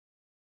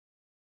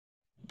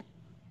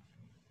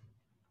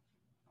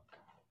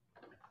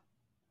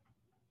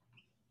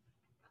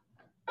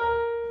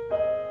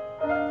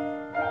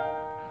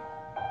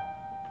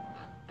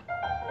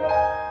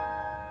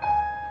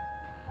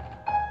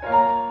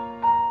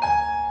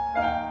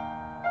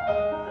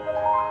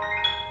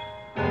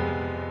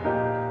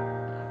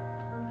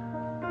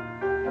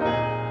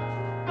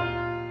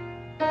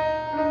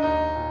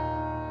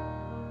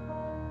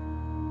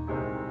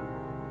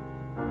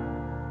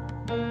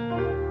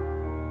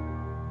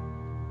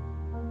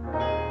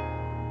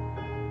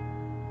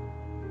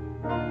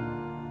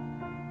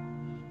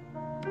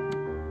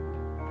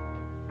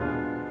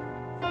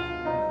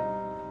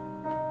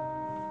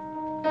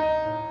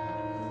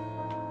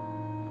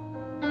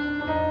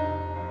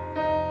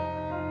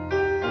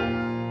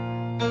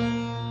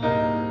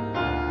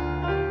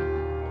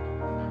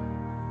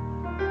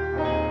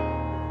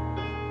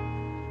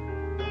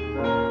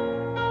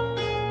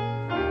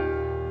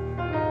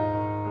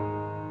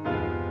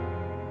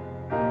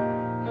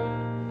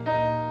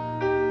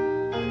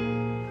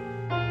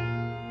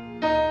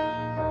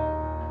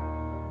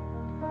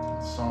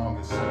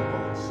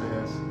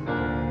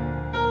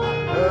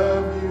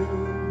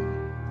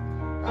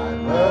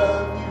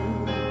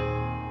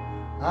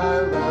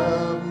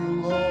love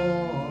you,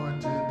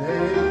 Lord,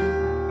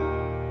 today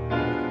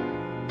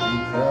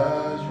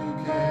because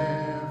you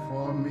care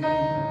for me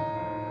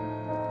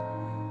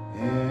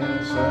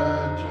in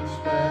such a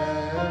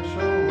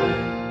special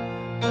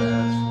way.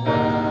 That's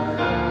why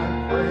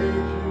I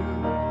praise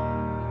you.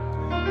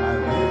 I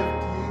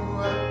lift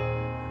you up.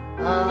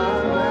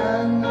 I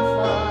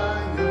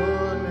magnify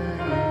your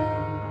name.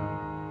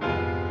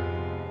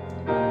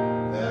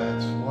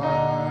 That's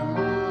why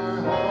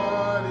my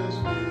heart is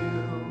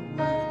filled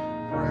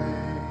with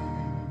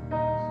praise.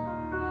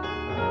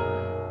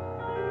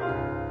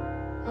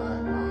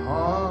 My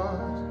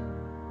heart,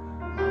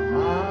 my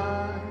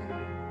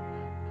mind,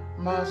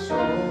 my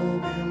soul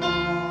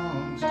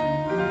belongs to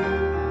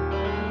you.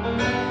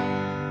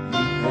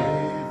 You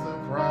paid the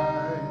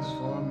price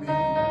for me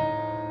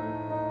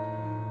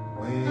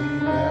way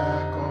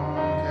back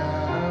on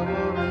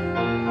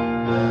Calvary.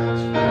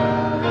 That's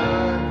why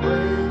I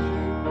praise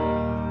you.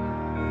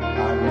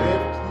 I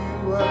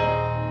lift you up.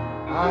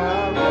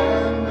 I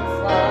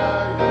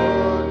magnify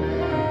your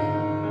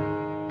name.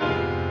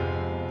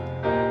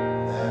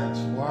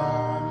 That's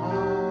why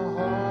my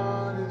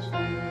heart is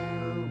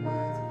filled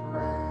with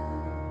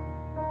praise.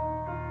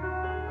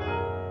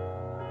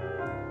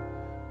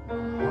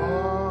 My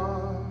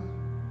heart,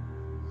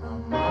 my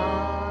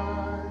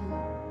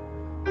mind,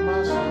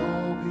 my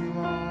soul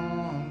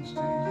belongs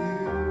to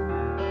you.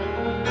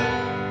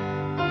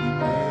 You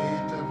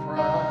paid the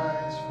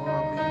price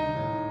for me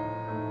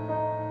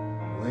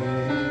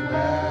way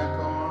back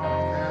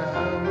on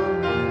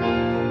Calvary.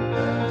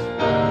 That's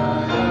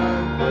why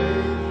I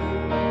praise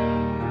you.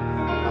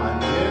 I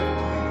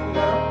lift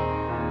you up.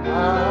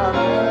 I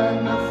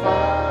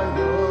magnify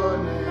your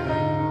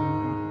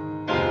name.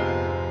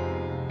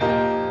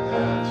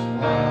 That's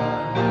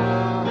why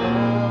my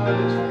heart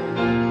is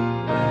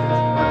filled with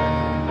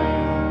praise.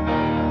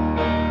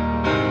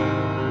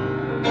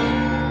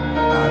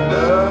 I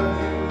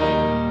love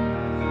you.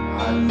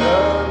 I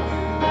love you.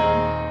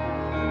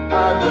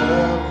 I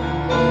love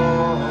you,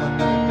 Lord,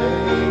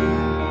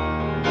 today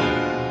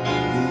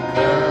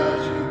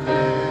because you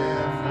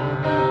care for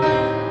me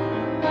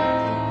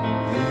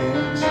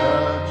in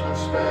such a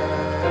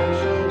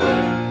special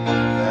way.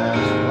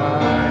 That's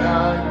why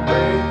I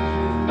praise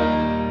you.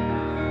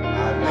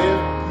 I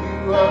lift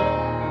you up.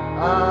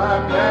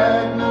 I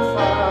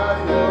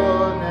magnify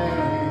your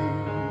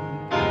name.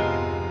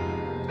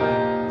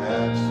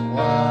 That's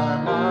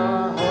why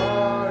my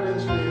heart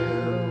is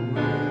filled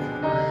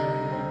with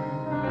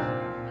praise.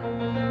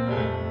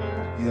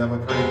 You have a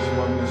praise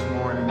for him this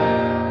morning.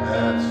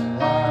 That's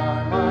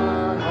why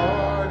my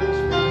heart is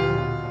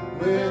filled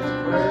with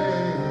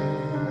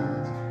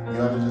praise.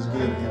 You ought to just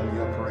give him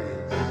your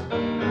praise.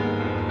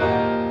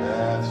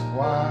 That's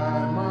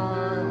why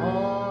my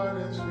heart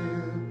is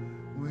filled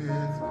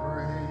with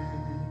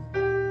praise.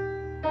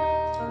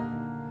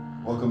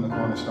 Welcome to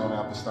Cornerstone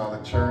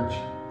Apostolic Church,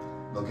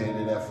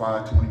 located at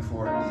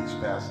 524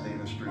 East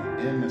Pasadena Street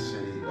in the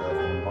city of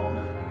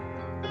Pomona.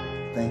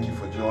 Thank you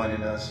for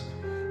joining us.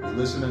 You're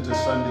listening to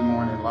Sunday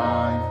Morning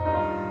Live.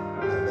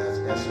 That's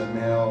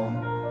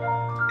SML.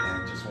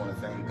 And just want to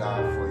thank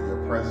God for your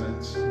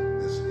presence.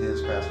 This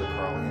is Pastor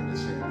Carl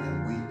Henderson,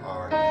 and we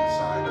are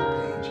inside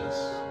the pages.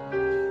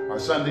 Our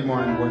Sunday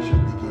morning worship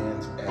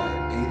begins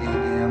at 8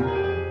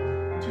 a.m.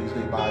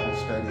 Tuesday Bible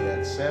study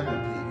at 7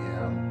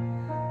 p.m.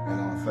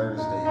 And on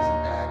Thursdays,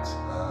 Acts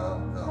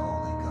of the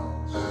Holy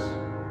Ghost.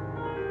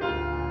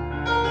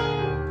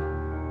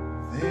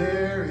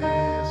 There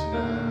is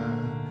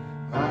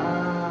none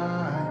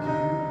like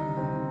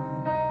you.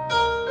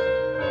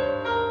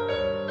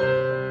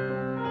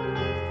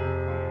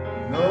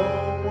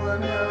 No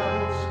one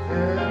else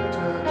can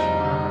touch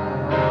my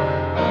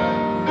heart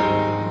like you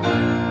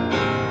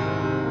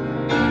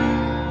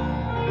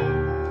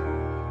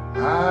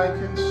do. I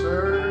can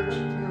search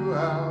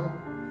throughout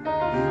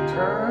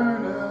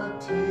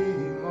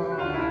eternity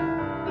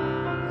long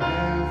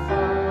and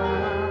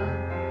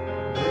find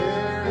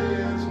there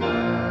is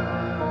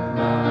none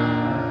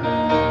like you.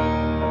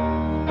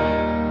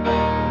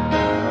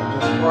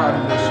 Just pour out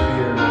of your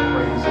spirit of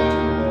praise unto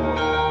the Lord.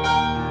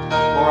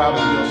 Pour out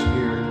of your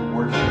spirit of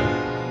worship,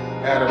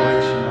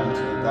 adoration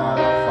unto God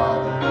our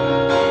Father.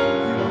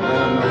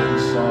 Let him know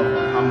he's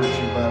sovereign, how much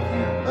you love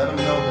him. Let him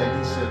know that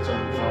he sits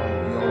on the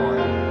throne of your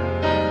heart.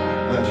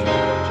 Bless you,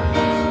 Lord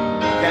Jesus.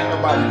 Can't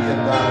nobody give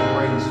God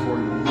praise for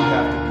you. You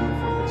have to do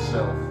it for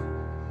yourself.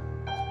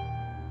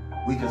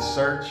 We can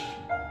search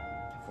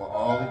for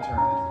all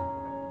eternity,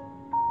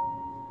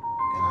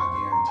 and I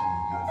guarantee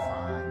you'll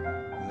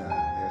find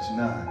none. There's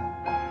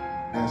none.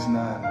 There's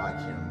none like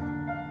him.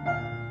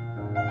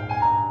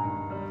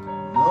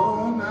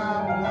 No,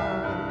 not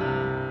one.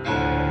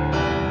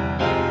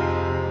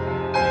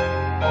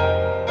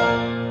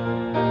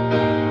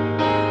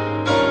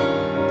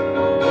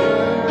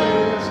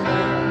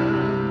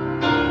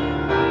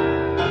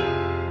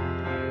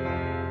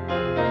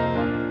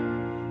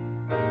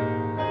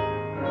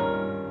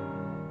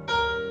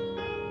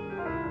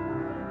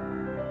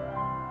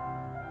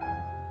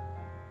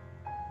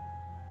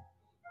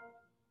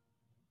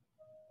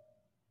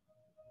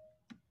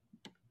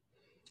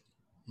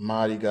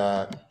 Mighty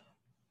God,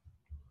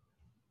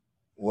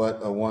 what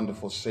a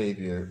wonderful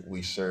Savior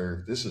we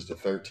serve. This is the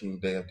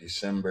 13th day of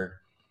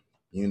December.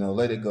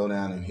 Let it go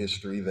down in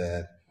history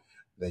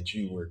that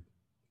you were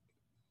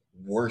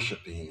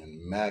worshiping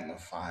and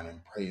magnifying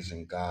and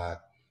praising God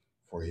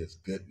for his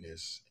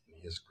goodness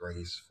and his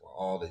grace, for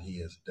all that he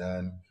has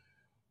done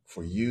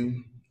for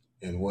you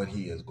and what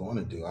he is going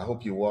to do. I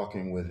hope you're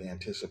walking with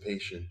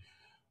anticipation.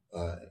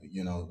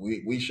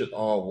 We should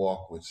all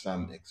walk with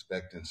some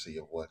expectancy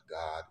of what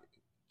God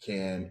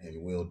can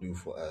and will do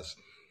for us.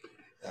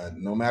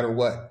 No matter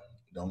what,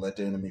 don't let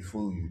the enemy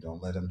fool you.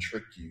 Don't let him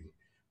trick you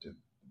to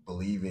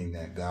believing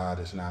that God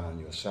is not on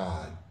your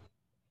side.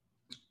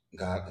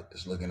 God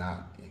is looking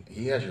out.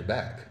 He has your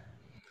back.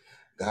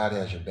 God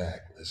has your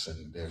back.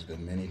 Listen, there's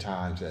been many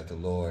times that the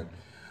Lord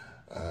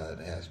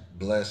has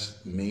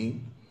blessed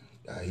me.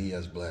 He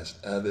has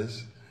blessed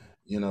others.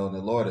 The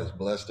Lord has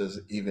blessed us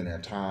even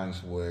at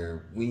times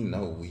where we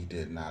know we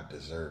did not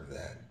deserve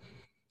that.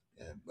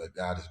 But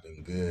God has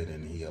been good,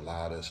 and he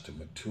allowed us to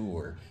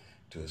mature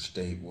to a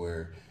state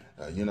where,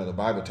 the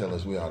Bible tells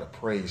us we ought to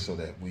pray so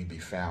that we be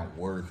found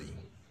worthy.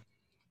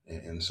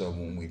 And so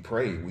when we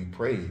pray,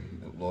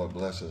 Lord,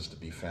 bless us to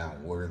be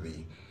found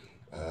worthy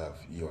of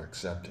your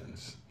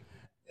acceptance.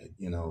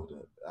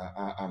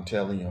 I'm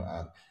telling you,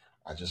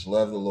 I just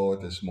love the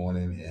Lord this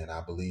morning, and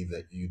I believe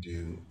that you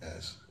do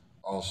as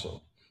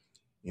also.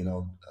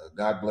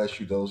 God bless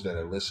you, those that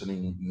are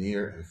listening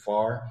near and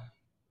far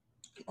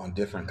on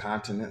different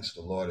continents.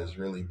 The Lord is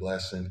really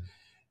blessing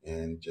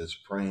and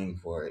just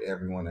praying for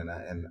everyone.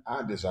 And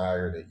I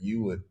desire that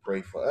you would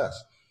pray for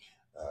us.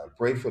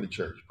 Pray for the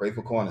church. Pray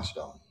for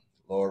Cornerstone.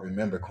 Lord,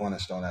 remember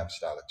Cornerstone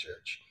Apostolic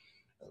Church.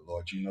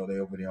 Lord,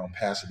 they're over there on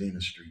Pasadena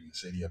Street in the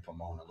city of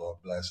Pomona. Lord,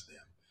 bless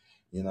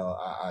them.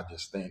 I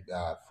just thank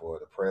God for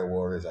the prayer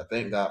warriors. I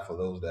thank God for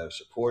those that are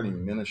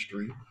supporting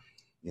ministry.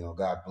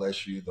 God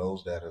bless you.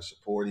 Those that are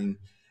supporting,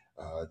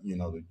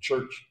 the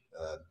church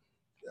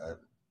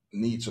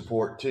need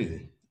support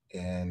too.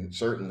 And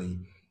certainly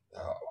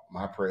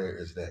my prayer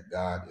is that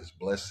God is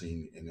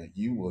blessing and that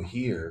you will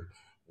hear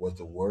what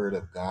the word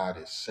of God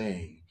is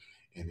saying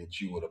and that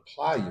you would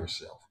apply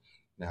yourself.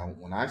 Now,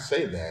 when I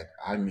say that,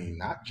 I mean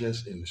not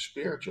just in the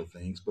spiritual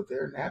things, but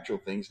there are natural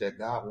things that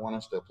God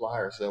wants us to apply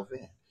ourselves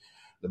in.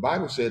 The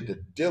Bible said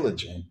the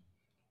diligent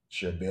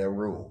shall bear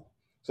rule.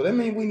 So that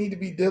means we need to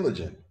be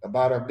diligent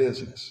about our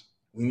business.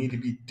 We need to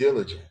be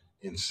diligent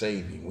in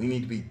saving. We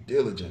need to be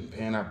diligent in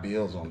paying our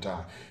bills on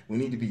time. We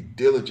need to be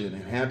diligent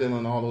in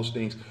handling all those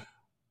things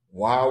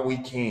while we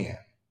can.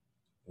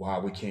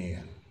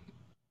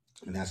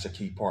 And that's the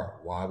key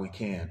part. While we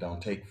can.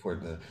 Don't take for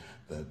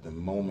the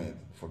moment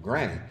for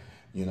granted.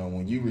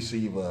 When you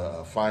receive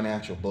a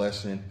financial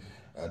blessing,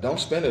 don't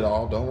spend it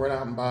all. Don't run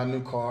out and buy a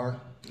new car.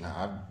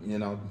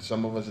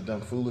 Some of us have done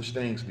foolish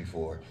things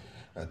before.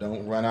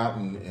 Don't run out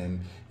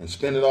and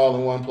spend it all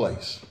in one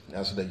place.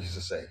 That's what they used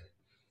to say.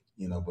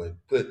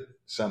 But put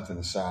something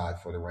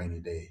aside for the rainy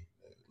day.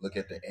 Look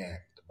at the ant.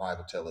 The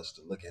Bible tells us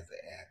to look at the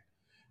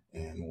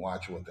ant and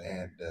watch what the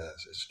ant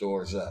does. It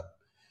stores up.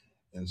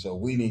 And so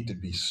we need to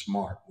be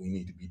smart. We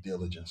need to be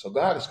diligent. So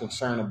God is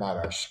concerned about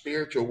our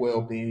spiritual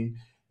well-being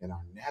and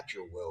our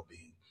natural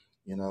well-being,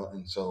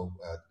 and so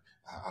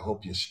I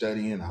hope you're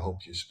studying. I hope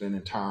you're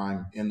spending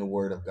time in the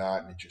Word of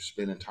God and that you're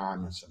spending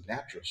time in some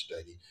natural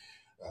study.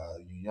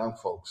 You young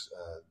folks,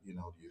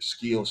 your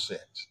skill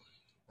sets.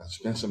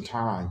 Spend some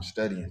time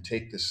studying.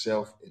 Take the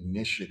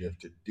self-initiative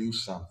to do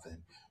something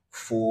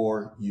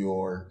for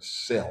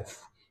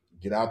yourself.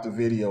 Get out the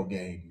video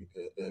game.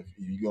 If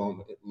you're going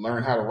to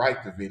learn how to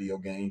write the video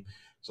game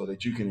so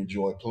that you can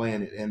enjoy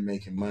playing it and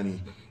making money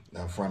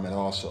from it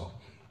also.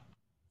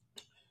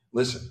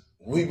 Listen,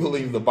 we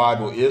believe the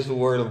Bible is the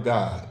Word of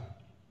God.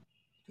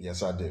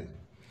 Yes, I do.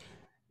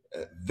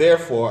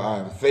 Therefore, I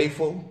am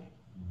faithful,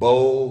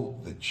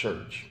 bold, the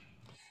church.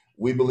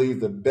 We believe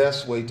the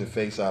best way to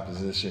face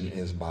opposition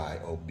is by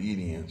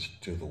obedience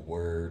to the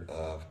Word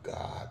of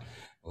God.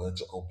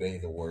 Let's obey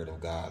the Word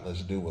of God.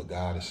 Let's do what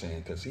God is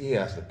saying because he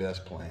has the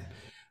best plan.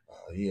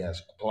 He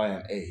has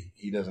plan A.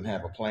 He doesn't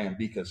have a plan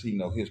B because he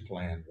knows his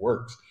plan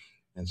works.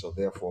 And so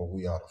therefore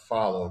we ought to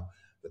follow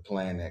the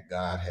plan that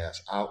God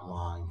has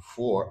outlined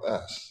for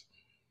us.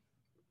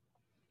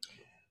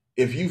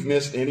 If you've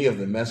missed any of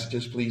the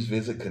messages, please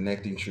visit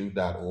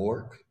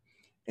connectingtruth.org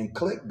and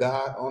click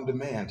God on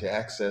Demand to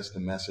access the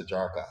message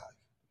archive.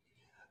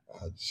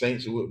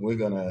 Saints,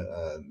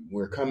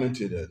 we're coming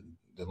to the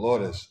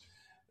Lord is,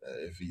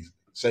 if he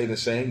say the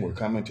same, we're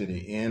coming to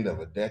the end of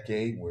a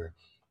decade where,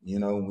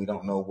 we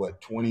don't know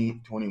what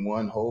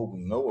 2021 hold.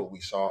 We know what we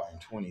saw in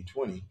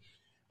 2020,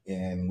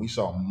 and we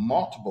saw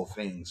multiple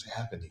things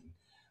happening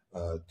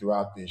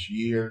throughout this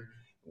year.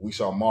 We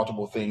saw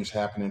multiple things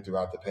happening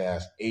throughout the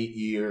past 8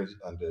 years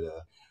under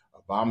the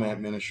Obama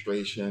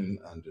administration,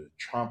 under the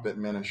Trump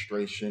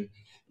administration.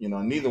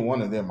 Neither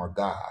one of them are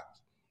God.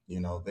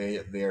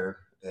 They're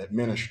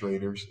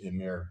administrators in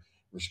their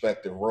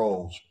respective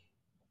roles.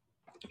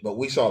 But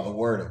we saw the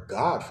word of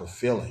God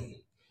fulfilling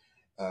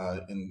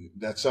And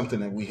that's something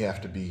that we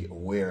have to be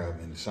aware of,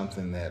 and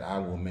something that I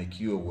will make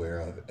you aware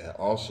of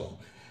also.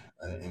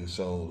 And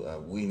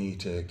so we need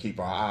to keep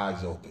our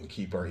eyes open,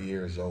 keep our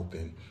ears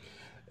open.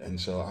 And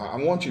so I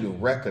want you to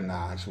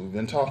recognize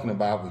we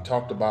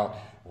talked about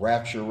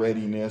rapture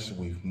readiness.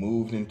 We've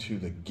moved into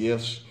the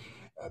gifts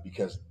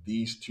because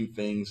these two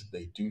things,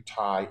 they do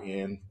tie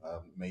in.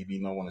 Maybe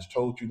no one has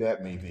told you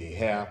that, maybe they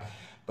have.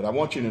 But I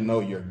want you to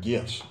know your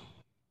gifts.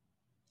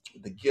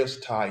 The gifts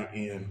tie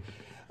in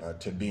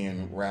to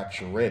being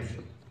rapture ready.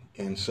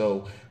 And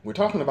so we're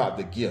talking about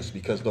the gifts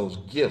because those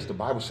gifts, the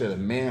Bible said a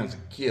man's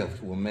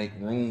gift will make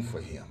room for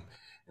him.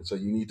 And so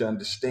you need to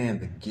understand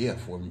the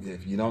gift.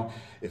 If you don't,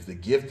 if the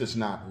gift is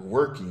not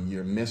working,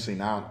 you're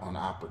missing out on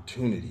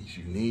opportunities.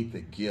 You need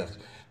the gift,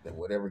 that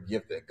whatever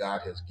gift that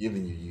God has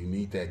given you, you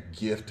need that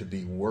gift to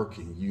be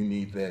working. You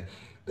need that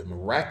the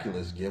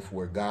miraculous gift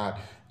where God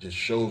just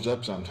shows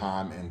up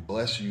sometime and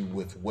bless you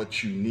with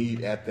what you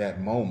need at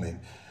that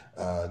moment.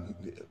 Uh,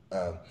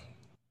 uh,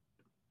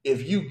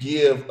 if you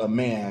give a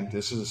man,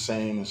 this is the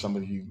same, and some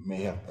of you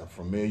may have are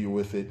familiar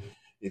with it.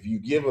 If you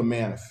give a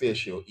man a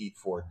fish, he'll eat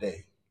for a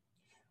day.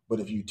 But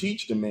if you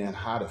teach the man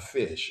how to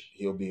fish,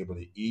 he'll be able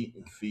to eat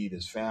and feed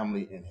his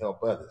family and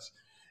help others.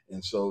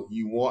 And so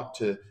you want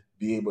to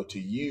be able to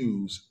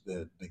use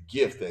the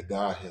gift that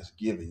God has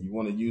given. You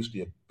want to use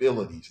the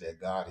abilities that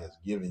God has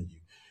given you.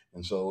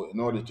 And so in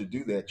order to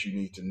do that, you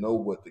need to know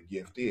what the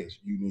gift is.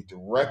 You need to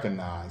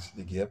recognize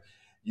the gift.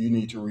 You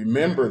need to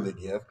remember the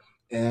gift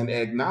and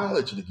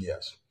acknowledge the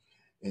gifts.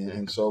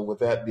 And so with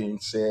that being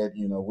said,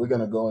 we're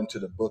going to go into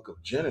the book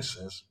of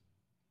Genesis,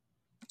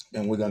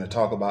 and we're going to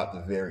talk about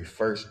the very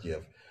first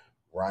gift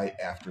right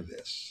after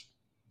this.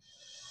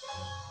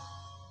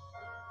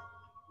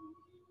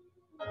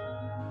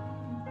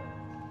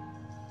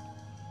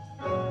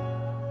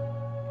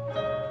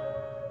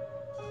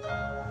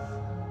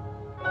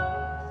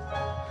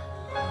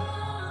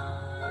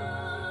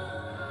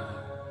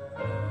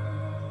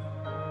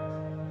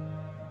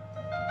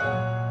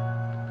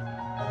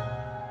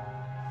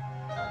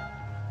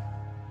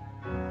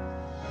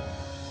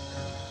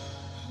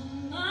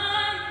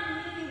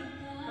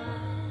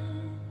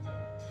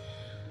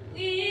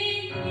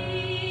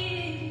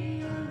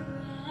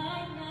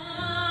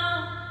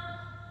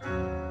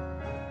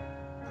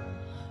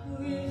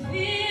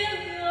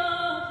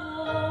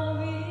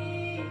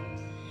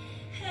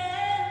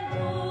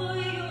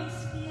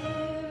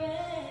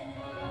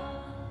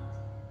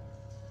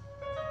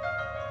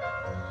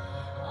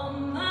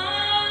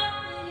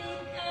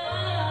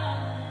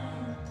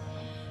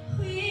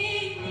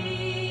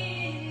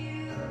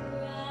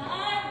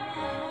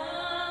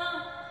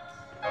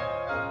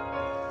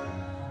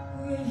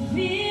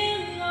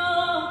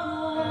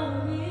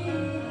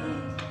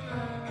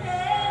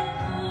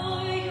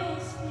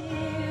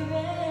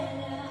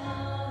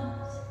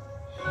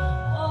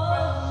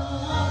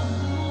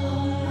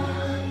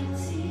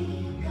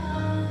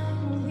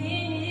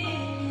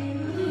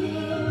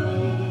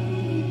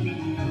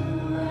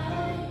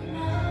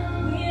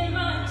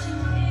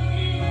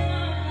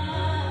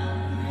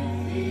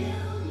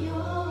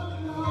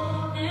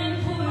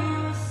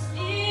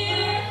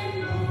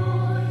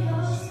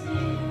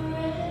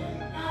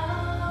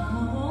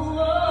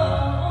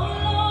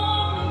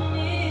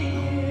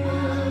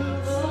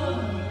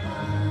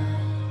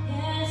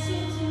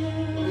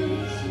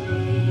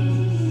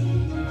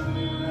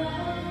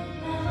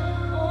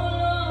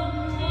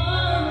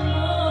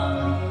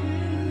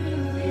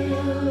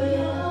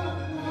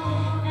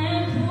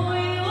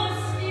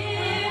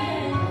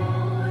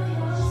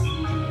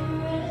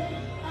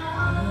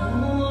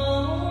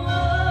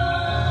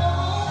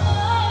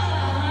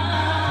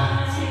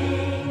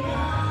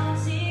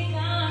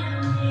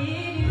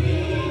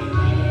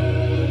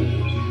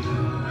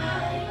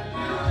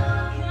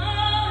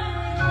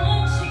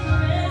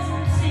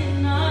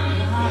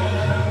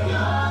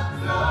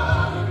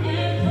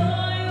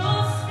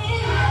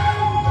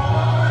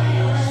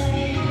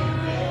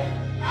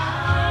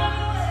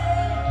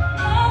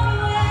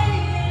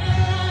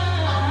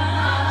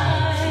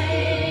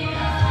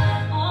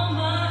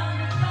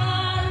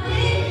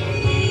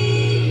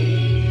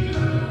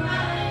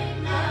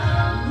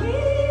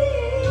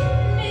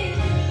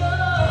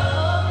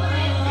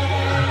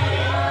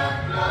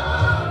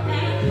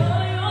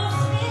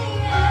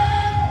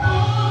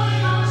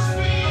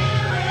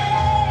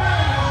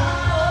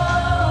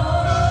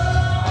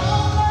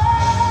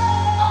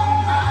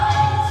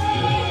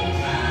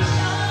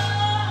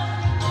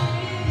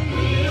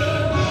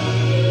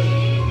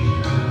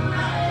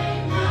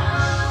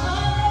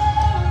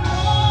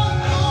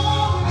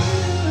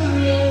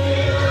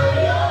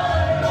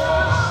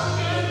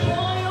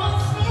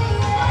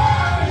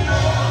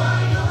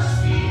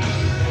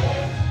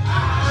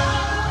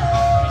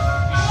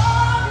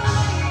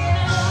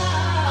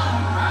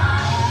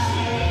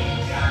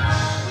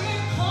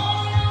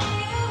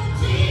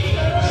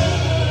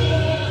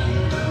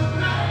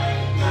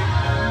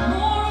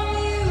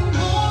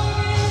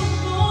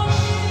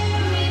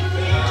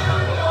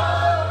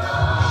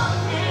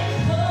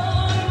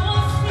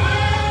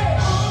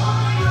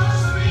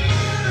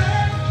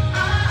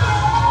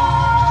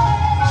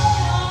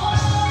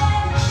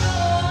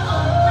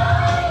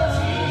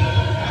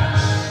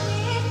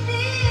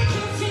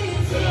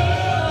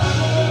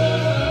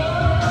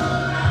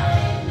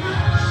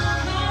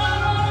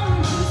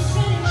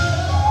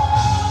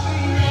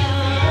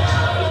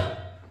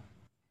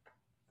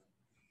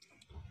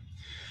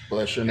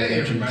 Bless your Hey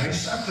name, everybody,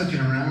 Jesus. stop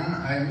clicking around.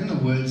 I am in the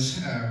woods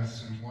with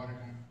some water.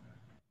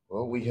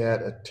 Well, we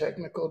had a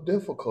technical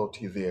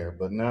difficulty there,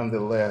 but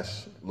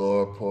nonetheless,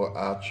 Lord, pour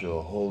out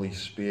your Holy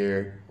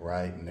Spirit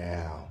right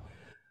now.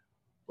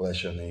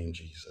 Bless your name,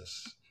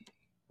 Jesus.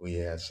 We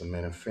had some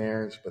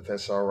interference, but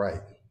that's all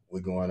right.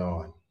 We're going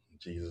on. In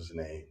Jesus'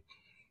 name.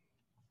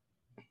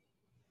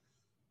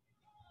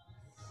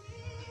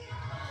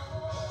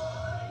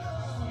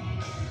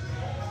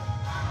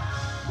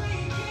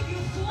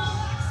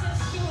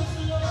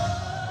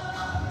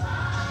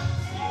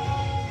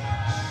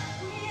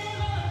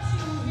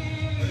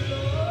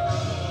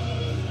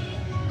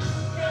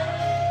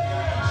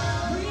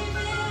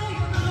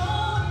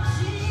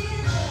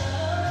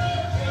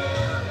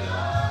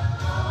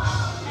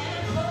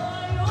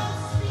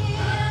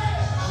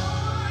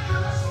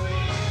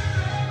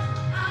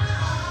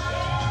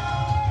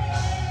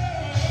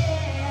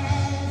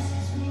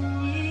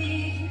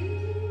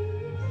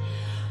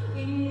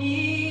 We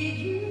need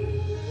you.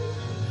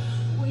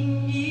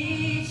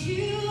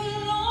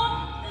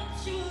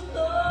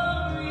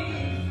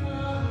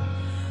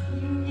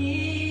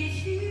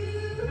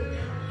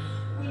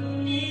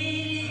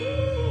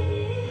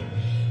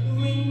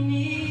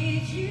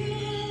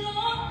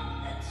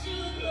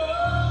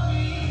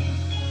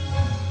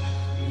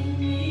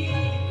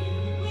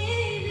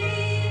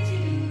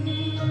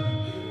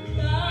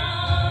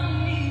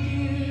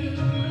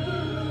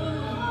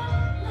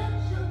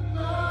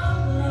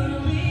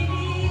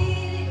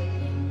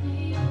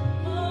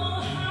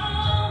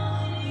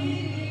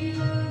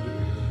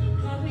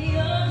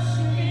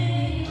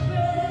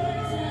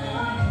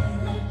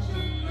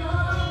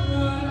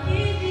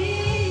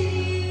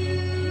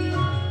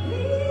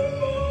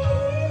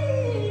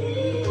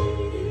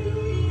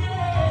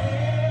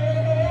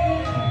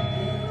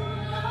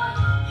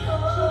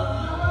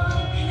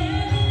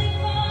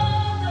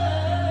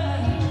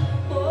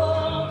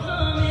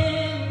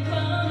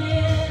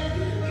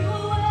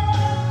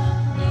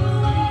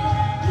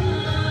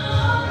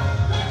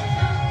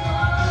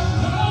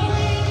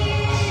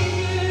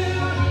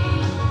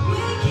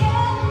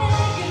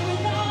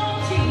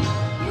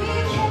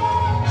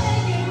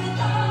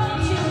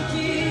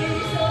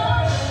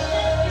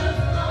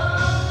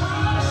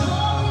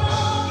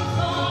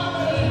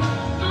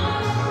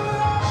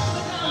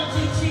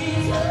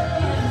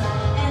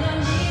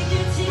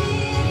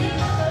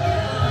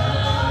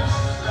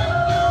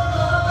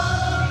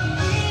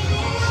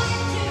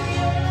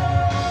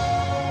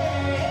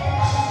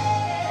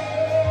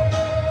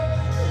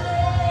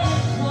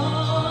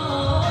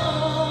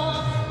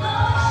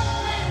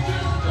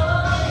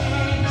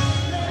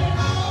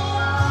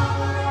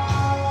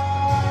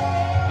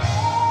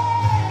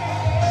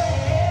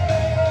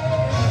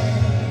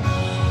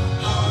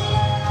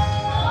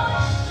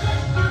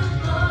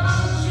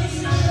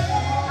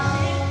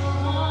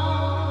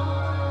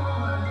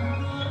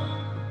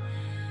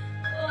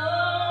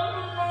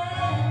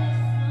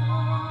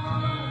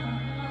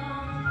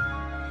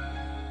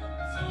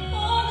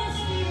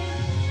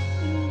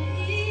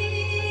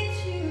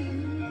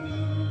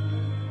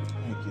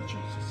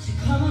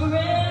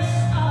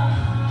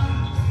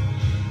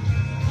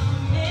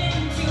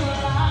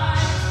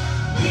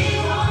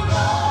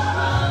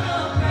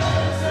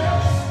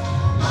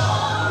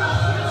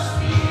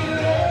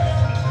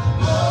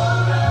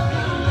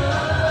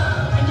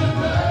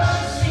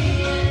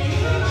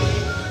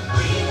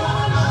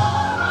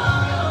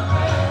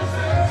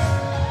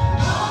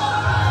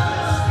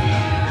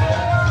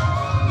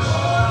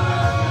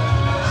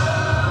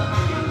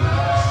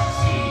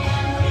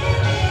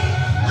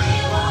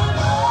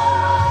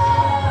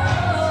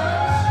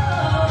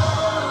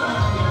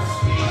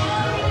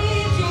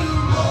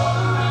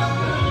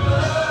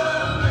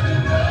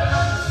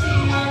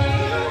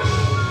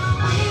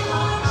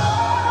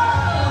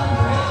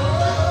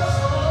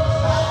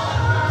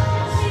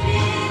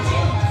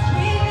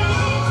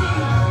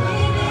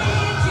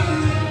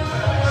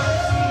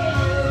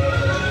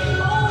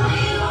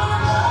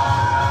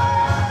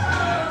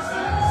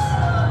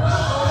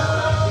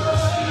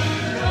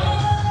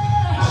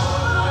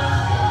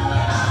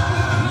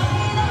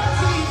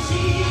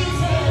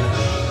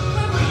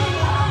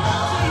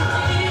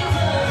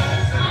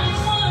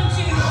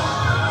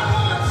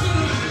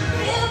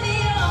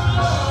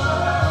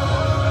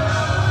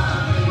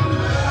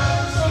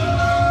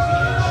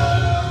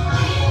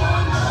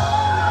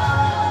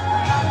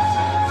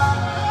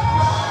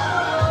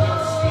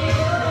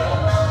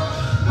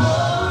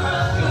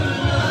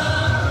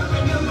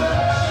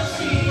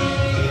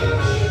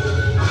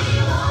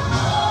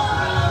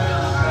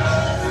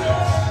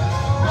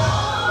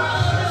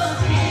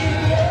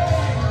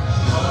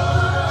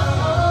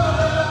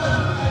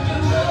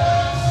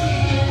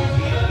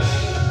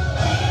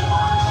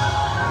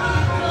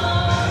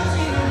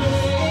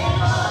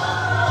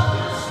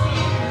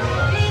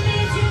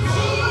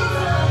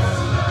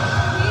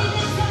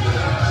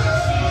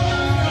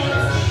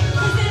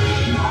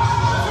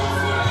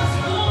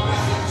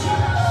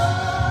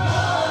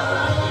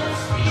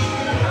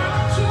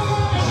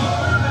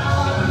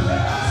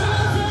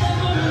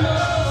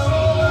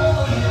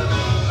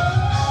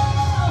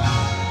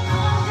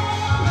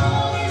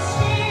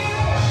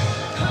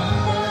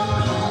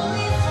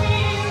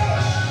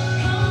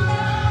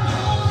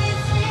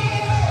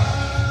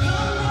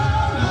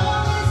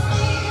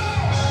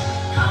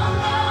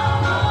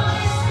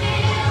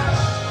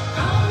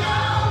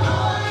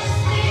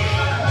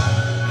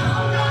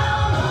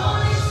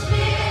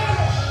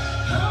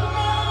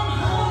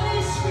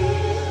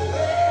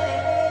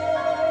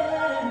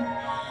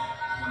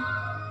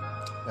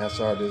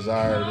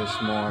 desire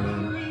this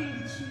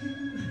morning,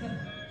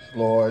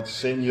 Lord,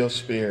 send your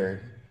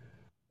spirit.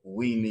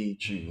 We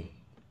need you.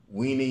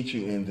 We need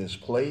you in this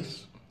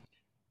place.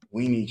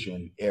 We need you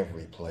in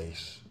every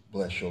place.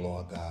 Bless you,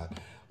 Lord God.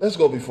 Let's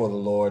go before the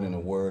Lord in a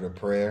word of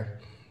prayer.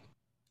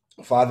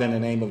 Father, in the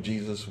name of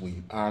Jesus,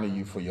 we honor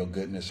you for your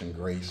goodness and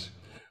grace.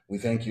 We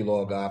thank you,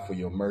 Lord God, for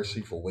your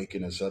mercy, for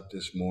waking us up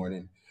this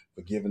morning,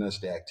 for giving us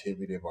the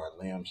activity of our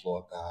limbs,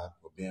 Lord God,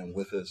 for being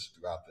with us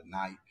throughout the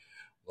night.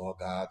 Lord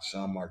God,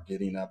 some are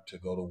getting up to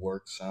go to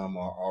work. Some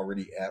are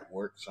already at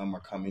work. Some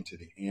are coming to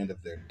the end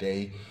of their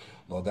day.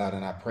 Lord God,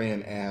 and I pray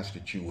and ask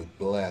that you would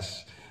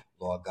bless,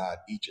 Lord God,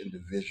 each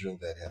individual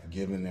that have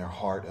given their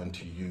heart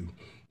unto you.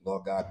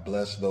 Lord God,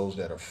 bless those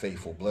that are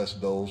faithful. Bless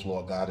those,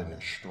 Lord God, in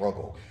their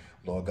struggle.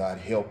 Lord God,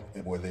 help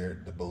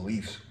where the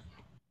beliefs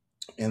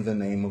in the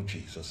name of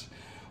Jesus.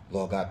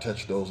 Lord God,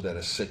 touch those that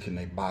are sick in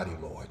their body,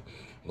 Lord.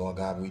 Lord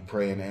God, we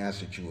pray and ask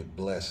that you would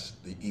bless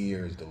the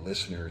ears, the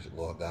listeners,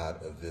 Lord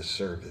God, of this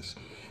service.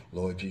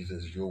 Lord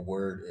Jesus, your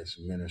word is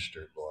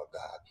ministered, Lord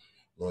God.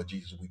 Lord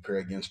Jesus, we pray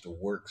against the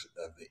works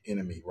of the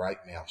enemy right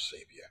now,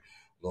 Savior.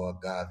 Lord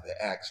God, the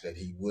acts that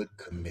he would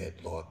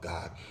commit, Lord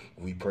God,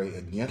 we pray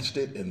against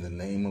it in the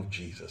name of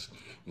Jesus.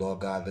 Lord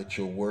God, let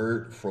your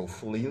word flow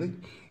freely.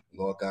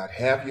 Lord God,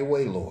 have your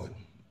way, Lord.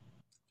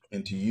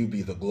 And to you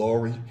be the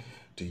glory,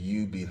 to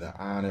you be the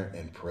honor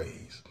and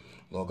praise.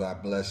 Lord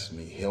God, bless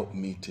me. Help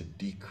me to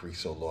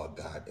decrease, oh Lord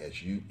God,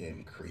 as you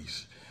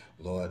increase.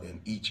 Lord,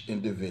 and each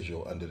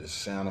individual under the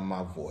sound of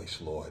my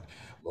voice, Lord.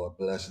 Lord,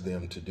 bless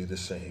them to do the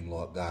same,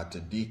 Lord God, to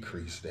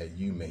decrease that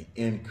you may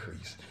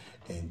increase.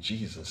 In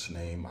Jesus'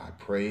 name I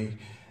pray,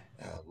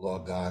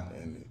 Lord God,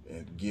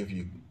 and give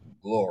you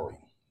glory.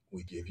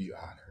 We give you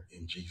honor.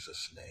 In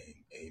Jesus'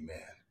 name,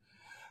 amen.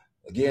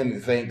 Again,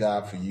 thank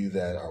God for you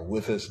that are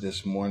with us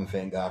this morning.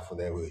 Thank God for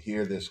that. We'll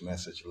hear this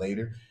message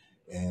later.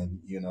 And,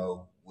 you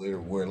know,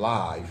 we're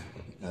live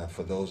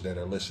for those that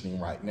are listening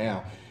right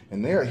now.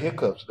 And there are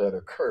hiccups that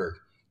occur.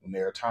 And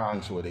there are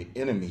times where the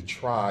enemy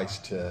tries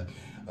to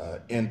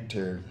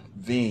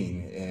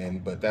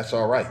intervene. But that's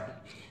all right.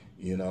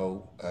 You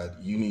know,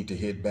 you need to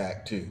hit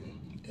back too.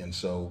 And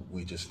so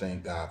we just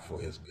thank God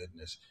for his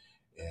goodness.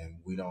 And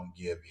we don't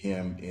give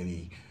him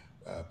any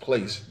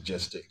place,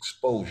 just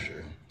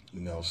exposure,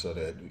 you know, so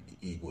that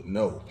he would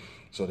know,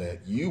 so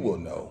that you will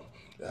know.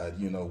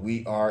 You know,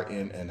 we are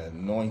in an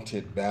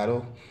anointed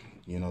battle.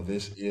 You know,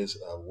 this is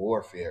a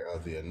warfare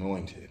of the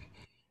anointed.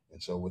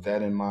 And so with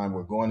that in mind,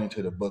 we're going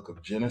into the book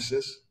of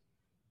Genesis,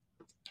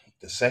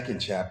 the second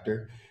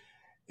chapter,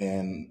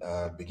 and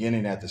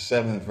beginning at the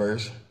 7th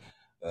verse.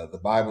 The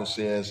Bible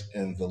says,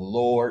 "And the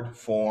Lord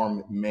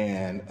formed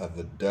man of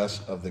the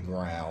dust of the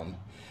ground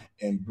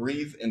and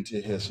breathed into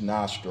his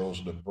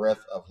nostrils the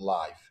breath of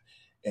life,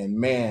 and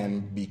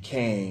man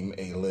became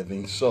a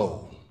living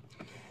soul.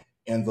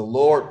 And the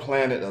Lord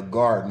planted a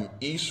garden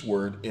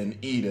eastward in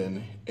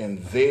Eden, and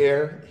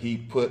there he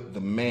put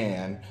the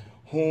man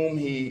whom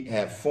he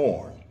had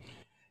formed.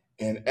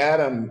 And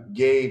Adam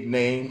gave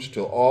names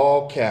to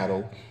all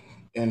cattle,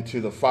 and to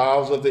the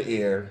fowls of the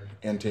air,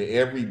 and to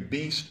every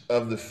beast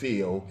of the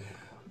field.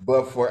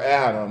 But for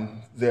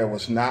Adam there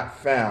was not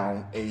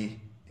found a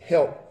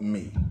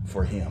helpmeet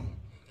for him.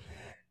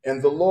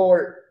 And the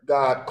Lord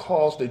God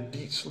caused a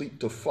deep sleep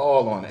to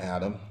fall on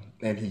Adam,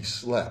 and he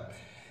slept.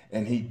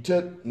 And he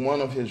took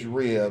one of his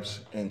ribs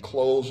and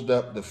closed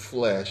up the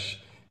flesh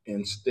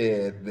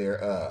instead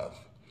thereof."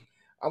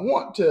 I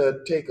want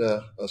to take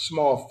a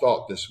small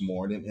thought this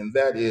morning, and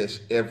that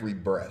is every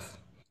breath.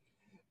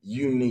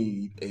 You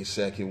need a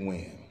second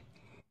wind.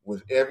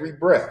 With every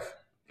breath,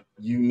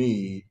 you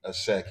need a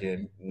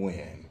second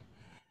wind.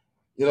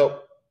 You know,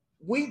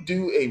 we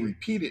do a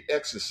repeated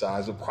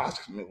exercise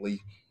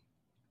approximately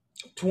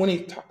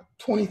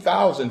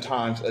 20,000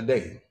 times a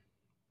day.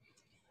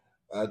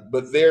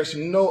 But there's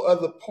no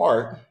other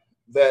part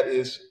that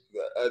is,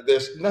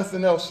 there's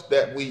nothing else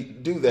that we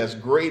do that's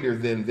greater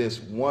than this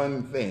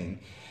one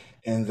thing,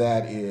 and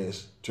that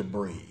is to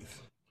breathe.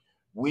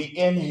 We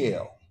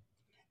inhale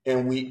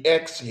and we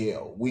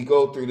exhale. We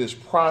go through this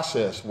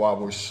process while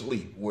we're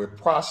asleep. We're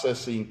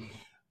processing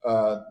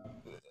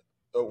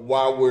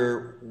while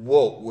we're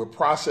woke. We're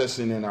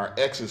processing in our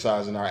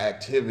exercise and our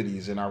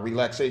activities and our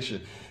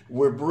relaxation.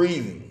 We're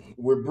breathing.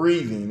 We're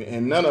breathing,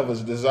 and none of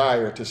us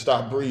desire to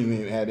stop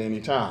breathing at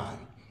any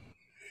time.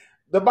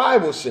 The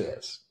Bible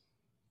says,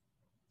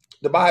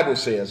 the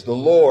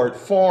Lord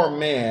formed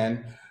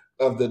man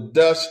of the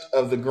dust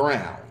of the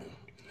ground.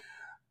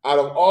 Out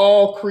of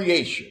all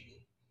creation,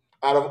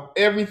 out of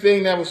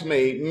everything that was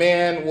made,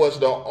 man was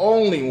the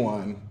only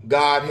one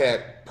God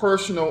had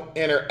personal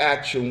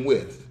interaction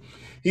with.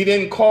 He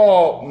didn't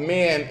call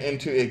man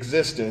into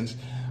existence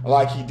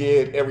like he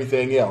did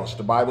everything else.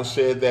 The Bible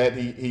said that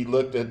he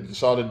looked at,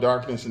 saw the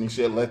darkness, and he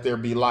said, "Let there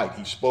be light."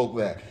 He spoke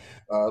that.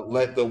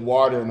 Let the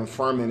water and the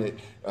firmament,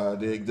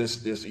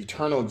 this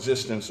eternal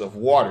existence of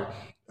water,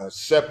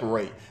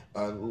 separate.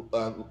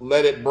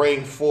 Let it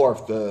bring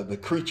forth the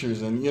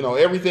creatures, and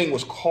everything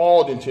was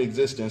called into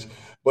existence.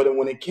 But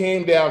when it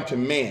came down to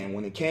man,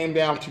 when it came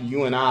down to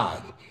you and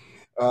I,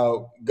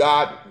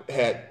 God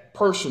had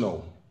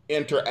personal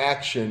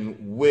interaction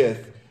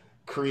with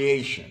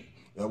creation,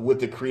 with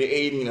the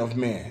creating of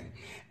man.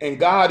 And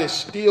God is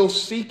still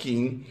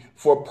seeking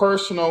for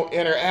personal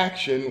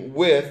interaction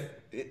with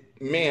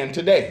man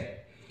today.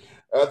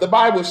 The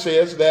Bible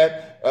says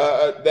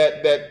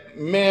that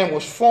man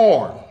was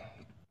formed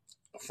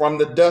from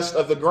the dust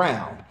of the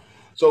ground.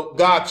 So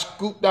God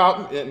scooped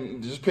out,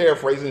 and just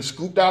paraphrasing,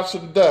 scooped out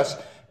some dust,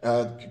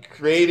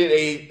 created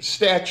a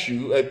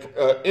statue,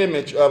 an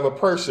image of a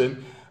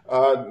person,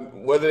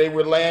 whether they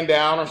were laying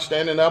down or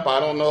standing up, I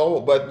don't know.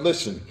 But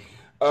listen,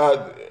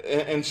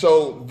 and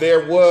so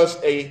there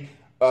was a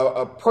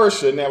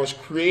person that was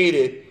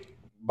created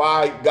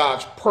by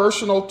God's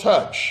personal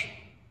touch,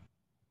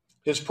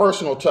 his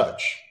personal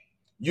touch.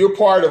 You're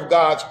part of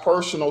God's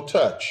personal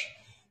touch.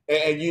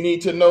 And you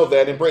need to know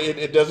that. And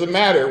it doesn't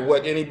matter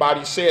what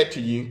anybody said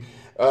to you.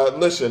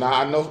 Listen,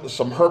 I know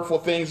some hurtful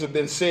things have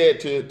been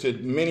said to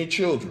many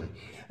children.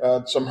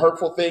 Some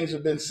hurtful things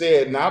have been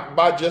said, not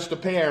by just the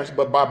parents,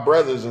 but by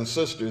brothers and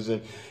sisters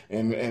and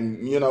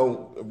you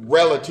know,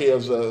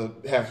 relatives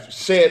have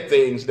said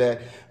things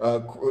that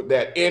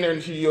entered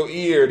into your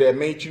ear that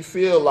made you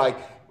feel like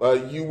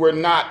you were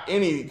not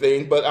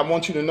anything. But I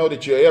want you to know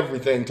that you're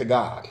everything to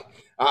God.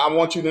 I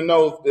want you to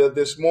know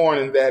this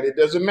morning that it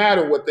doesn't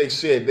matter what they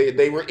said.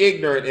 They were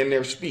ignorant in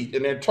their speech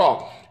and their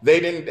talk.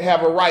 They didn't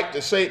have a right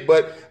to say it,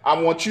 but I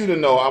want you to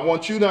know, I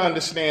want you to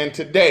understand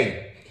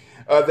today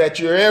that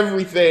you're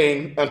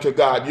everything unto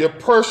God. You're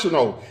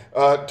personal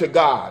to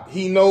God.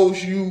 He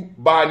knows you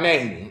by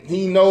name.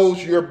 He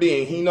knows your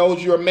being. He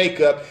knows your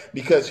makeup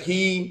because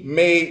he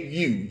made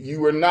you.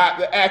 You were not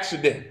the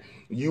accident.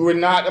 You were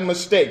not a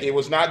mistake. It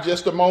was not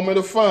just a moment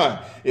of fun.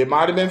 It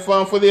might have been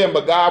fun for them,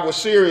 but God was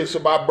serious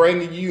about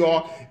bringing you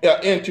on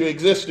into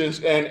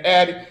existence and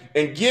adding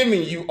and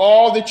giving you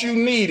all that you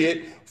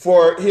needed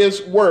for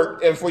his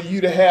work and for you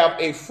to have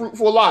a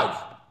fruitful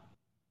life.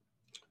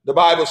 The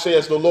Bible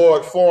says the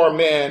Lord formed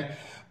man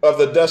of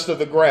the dust of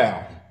the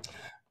ground.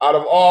 Out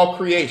of all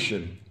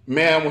creation,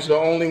 man was the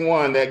only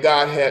one that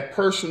God had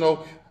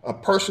a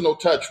personal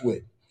touch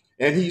with.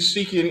 And he's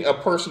seeking a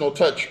personal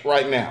touch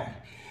right now.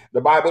 The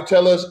Bible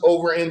tells us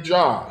over in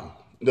John,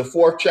 the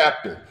 4th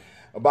chapter,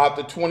 about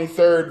the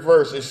 23rd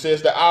verse, it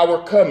says the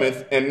hour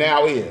cometh and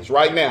now is,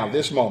 right now,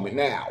 this moment,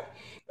 now,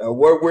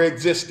 where we're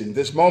existing,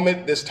 this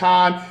moment, this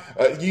time,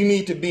 you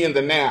need to be in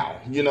the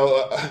now. You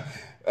know,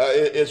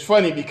 it's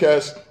funny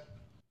because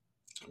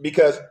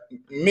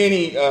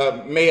many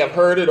may have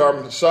heard it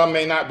or some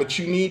may not, but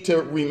you need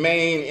to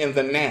remain in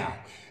the now.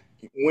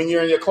 When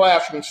you're in your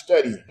classroom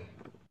studying,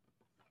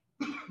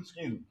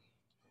 excuse me.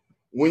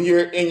 When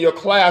you're in your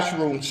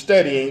classroom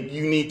studying,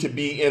 you need to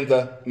be in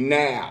the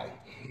now.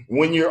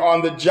 When you're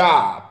on the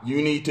job,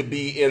 you need to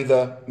be in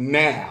the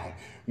now.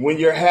 When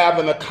you're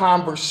having a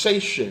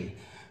conversation,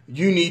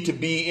 you need to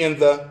be in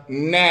the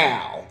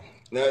now.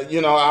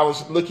 You know, I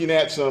was looking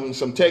at some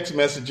text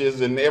messages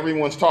and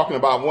everyone's talking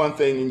about one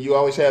thing, and you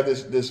always have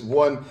this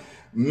one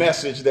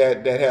message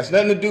that has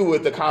nothing to do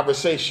with the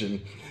conversation.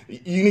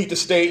 You need to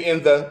stay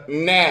in the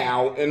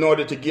now in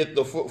order to get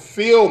the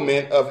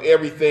fulfillment of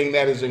everything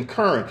that is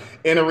occurring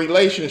in a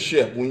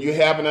relationship. When you're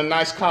having a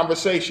nice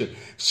conversation,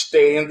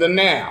 stay in the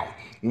now.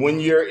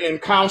 When you're in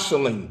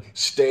counseling,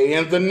 stay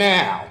in the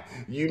now.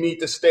 You need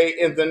to stay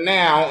in the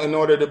now in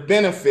order to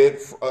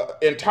benefit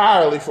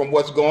entirely from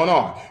what's going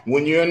on.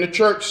 When you're in the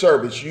church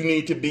service, you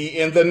need to be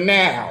in the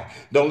now.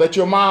 Don't let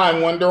your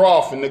mind wander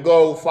off and to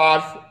go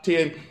 5,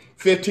 10,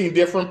 15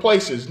 different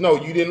places. No,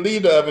 you didn't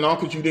leave the oven on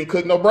because you didn't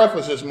cook no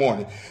breakfast this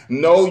morning.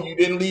 No, you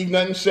didn't leave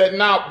nothing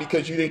setting out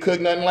because you didn't cook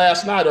nothing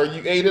last night or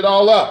you ate it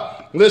all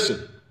up.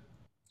 Listen,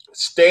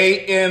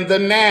 stay in the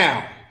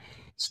now.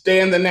 Stay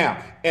in the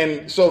now.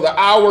 And so the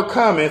hour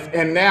cometh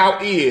and now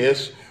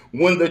is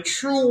when the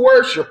true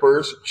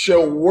worshipers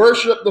shall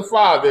worship the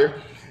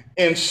Father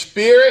in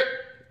spirit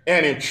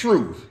and in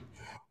truth.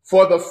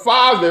 For the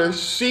Father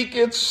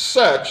seeketh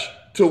such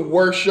to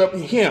worship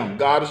him.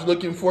 God is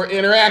looking for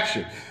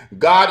interaction.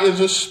 God is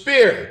a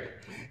spirit,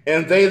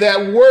 and they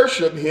that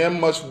worship him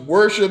must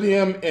worship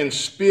him in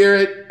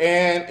spirit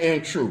and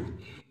in truth.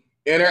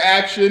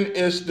 Interaction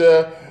is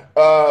the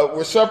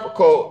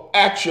reciprocal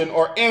action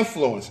or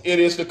influence. It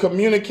is the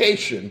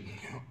communication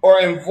or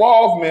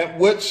involvement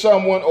with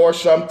someone or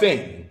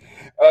something.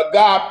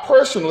 God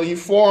personally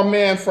formed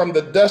man from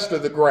the dust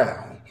of the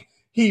ground.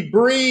 He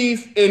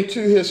breathed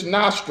into his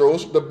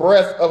nostrils the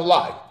breath of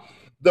life,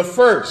 the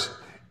first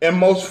and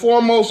most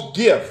foremost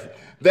gift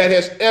that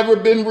has ever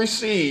been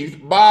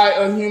received by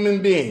a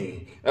human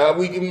being.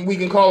 We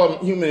can call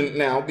him human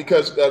now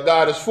because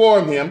God has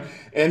formed him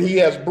and he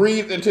has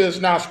breathed into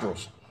his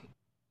nostrils.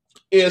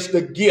 Is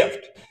the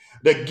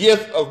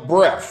gift of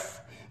breath.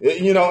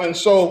 You know, and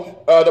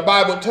so the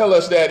Bible tells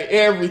us that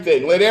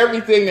let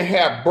everything that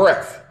have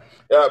breath,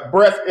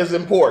 breath is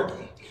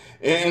important.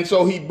 And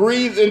so he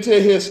breathed into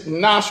his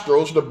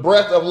nostrils the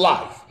breath of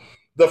life.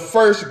 The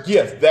first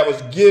gift that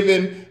was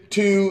given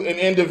to an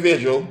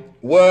individual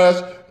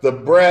was the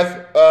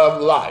breath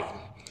of life.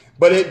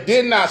 But it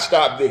did not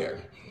stop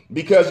there.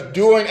 because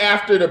during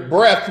after the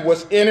breath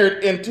was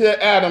entered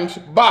into Adam's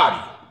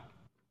body,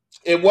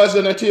 it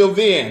wasn't until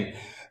then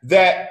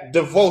that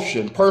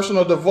devotion,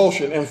 personal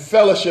devotion and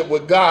fellowship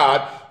with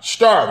God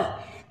started.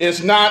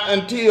 It's not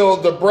until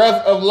the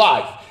breath of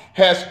life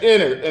has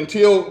entered,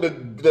 until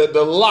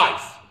the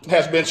life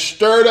has been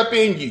stirred up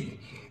in you,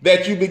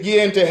 that you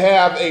begin to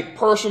have a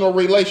personal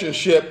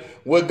relationship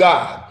with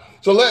God.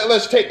 So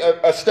let's take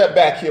a step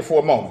back here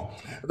for a moment.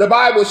 The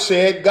Bible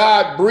said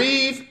God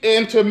breathed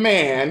into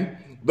man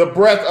the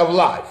breath of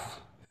life.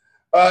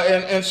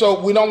 And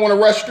so we don't want to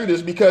rush through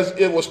this because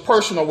it was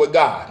personal with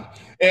God.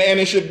 And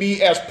it should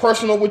be as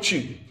personal with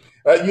you.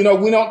 We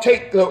don't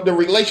take the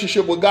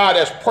relationship with God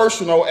as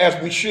personal as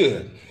we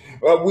should.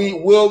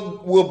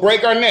 We'll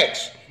break our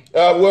necks.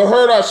 We'll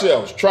hurt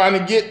ourselves trying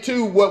to get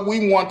to what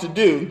we want to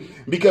do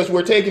because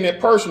we're taking it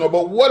personal.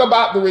 But what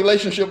about the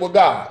relationship with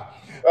God?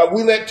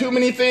 We let too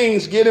many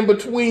things get in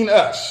between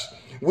us.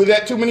 We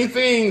let too many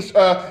things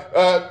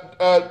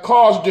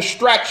cause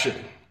distraction.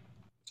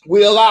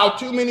 We allow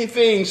too many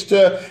things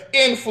to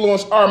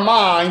influence our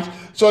minds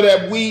so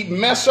that we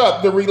mess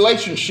up the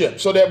relationship,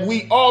 so that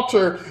we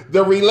alter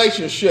the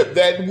relationship,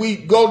 that we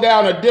go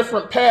down a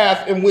different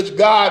path in which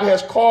God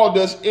has called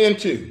us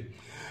into.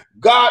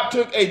 God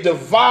took a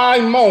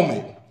divine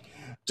moment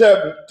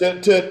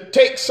to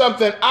take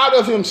something out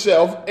of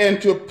himself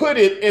and to put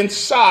it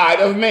inside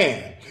of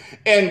man.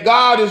 And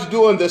God is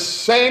doing the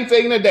same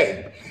thing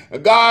today.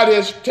 God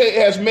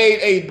has made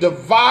a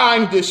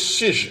divine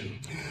decision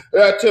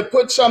to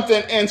put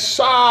something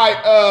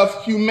inside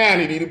of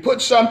humanity, to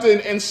put something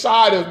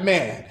inside of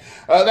man.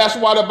 That's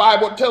why the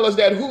Bible tells us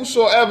that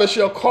whosoever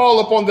shall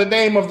call upon the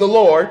name of the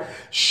Lord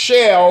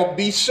shall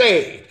be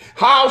saved.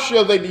 How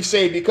shall they be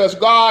saved? Because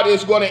God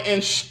is going to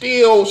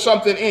instill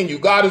something in you.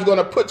 God is going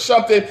to put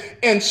something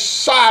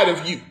inside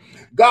of you.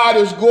 God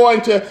is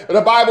going to,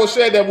 the Bible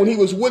said that when he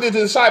was with his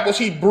disciples,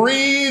 he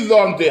breathed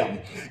on them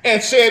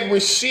and said,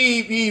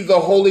 receive ye the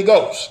Holy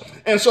Ghost.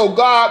 And so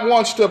God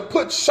wants to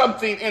put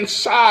something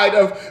inside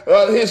of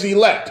his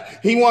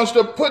elect. He wants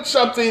to put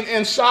something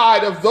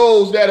inside of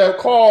those that are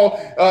called,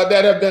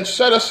 that have been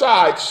set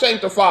aside,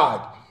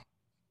 sanctified,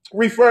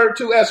 referred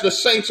to as the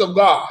saints of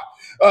God.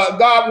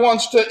 God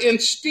wants to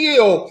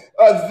instill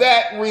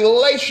that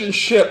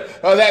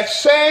relationship, that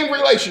same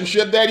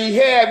relationship that he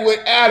had with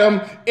Adam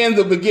in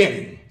the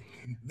beginning.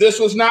 This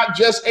was not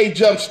just a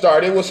jump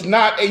start. It was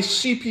not a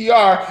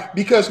CPR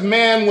because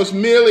man was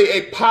merely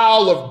a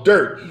pile of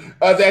dirt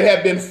that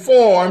had been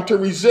formed to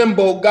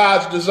resemble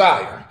God's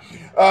desire.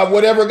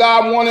 Whatever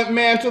God wanted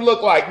man to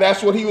look like,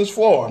 that's what he was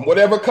formed.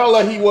 Whatever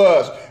color he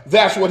was,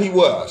 that's what he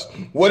was.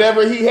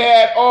 Whatever he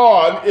had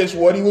on is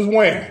what he was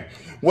wearing.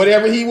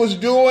 Whatever he was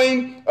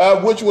doing,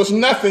 which was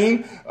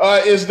nothing,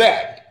 is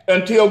that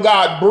until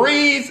God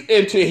breathed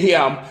into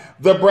him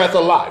the breath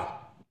of life.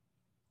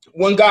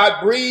 When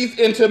God breathed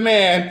into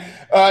man,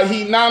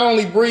 he not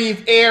only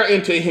breathed air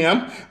into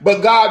him,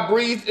 but God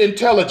breathed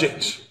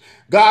intelligence.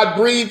 God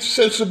breathed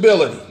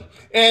sensibility.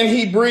 And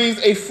he breathed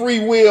a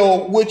free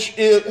will, which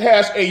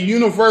has a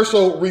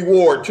universal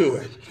reward to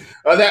it.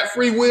 That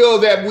free will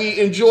that we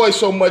enjoy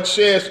so much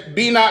says,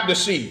 be not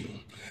deceived.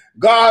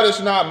 God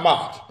is not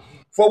mocked.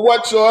 For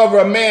whatsoever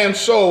a man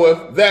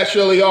soweth, that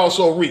shall he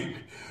also reap.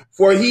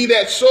 For he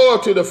that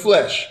soweth to the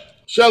flesh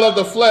shall of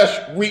the flesh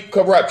reap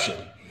corruption.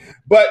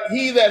 But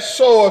he that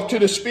soweth to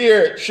the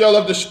Spirit shall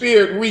of the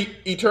Spirit reap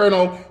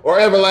eternal or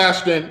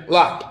everlasting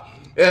life.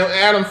 And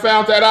Adam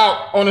found that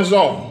out on his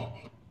own.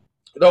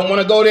 Don't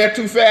want to go there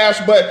too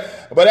fast,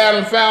 but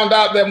Adam found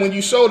out that when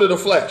you sow to the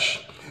flesh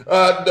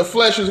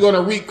is going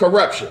to reap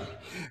corruption.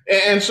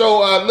 And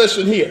so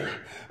listen here.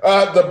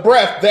 The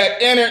breath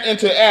that entered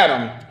into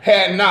Adam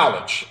had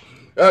knowledge.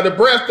 The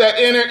breath that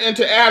entered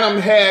into Adam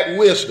had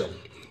wisdom.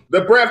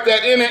 The breath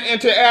that entered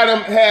into Adam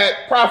had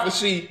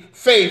prophecy,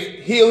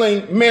 faith,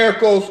 healing,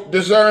 miracles,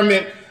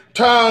 discernment,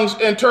 tongues,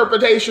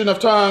 interpretation of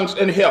tongues,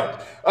 and help.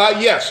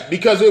 Yes,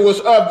 because it was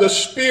of the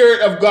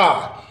Spirit of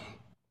God.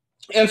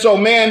 And so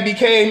man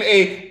became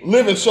a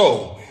living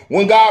soul.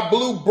 When God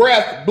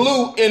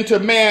blew into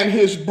man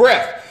his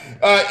breath,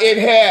 it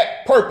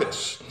had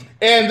purpose.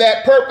 And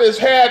that purpose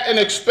had an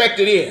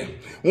expected end.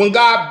 When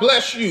God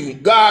bless you,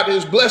 God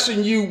is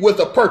blessing you with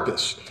a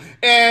purpose.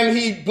 And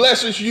he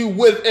blesses you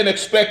with an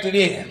expected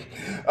end.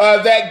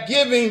 That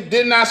giving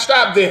did not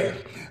stop there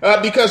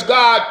because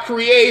God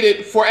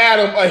created for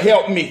Adam a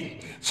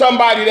helpmeet,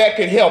 somebody that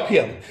could help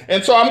him.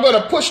 And so I'm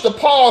going to push the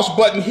pause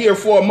button here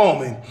for a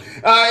moment,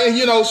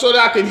 so that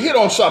I can hit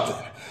on something.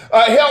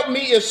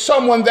 Helpmeet is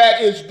someone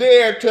that is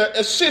there to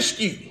assist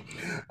you.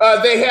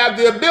 They have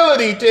the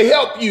ability to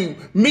help you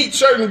meet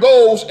certain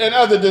goals and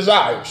other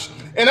desires.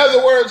 In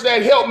other words,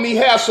 that helpmeet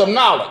has some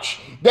knowledge.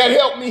 That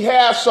helpmeet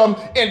has some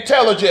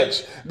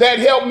intelligence. That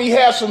helpmeet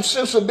has some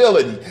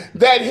sensibility.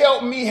 That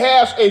helpmeet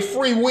has a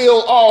free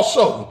will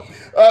also.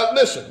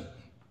 Listen,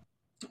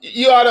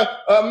 you ought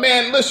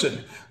to,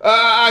 listen.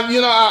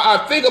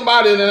 I think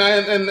about it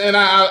and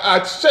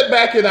I sit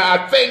back and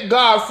I thank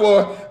God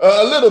for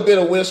a little bit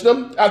of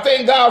wisdom. I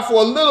thank God for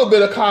a little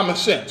bit of common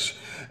sense.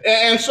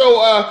 And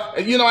so,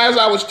 as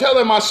I was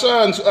telling my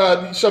sons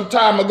some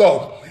time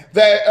ago,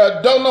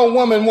 that don't no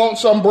woman want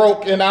some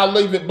broke, and I'll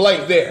leave it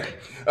blank there.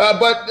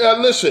 But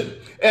listen,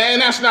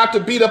 and that's not to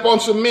beat up on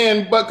some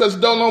men, but because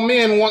don't no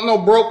men want no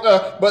broke.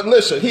 But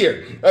listen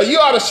here, you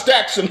ought to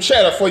stack some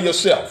cheddar for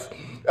yourself.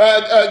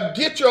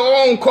 Get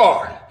your own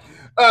car.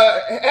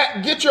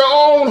 Get your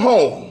own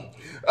home.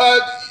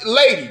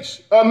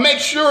 Ladies, make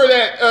sure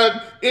that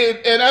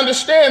and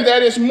understand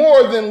that it's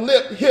more than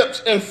lip,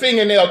 hips, and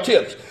fingernail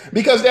tips,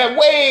 because that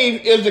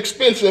wave is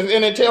expensive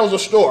and it tells a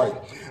story.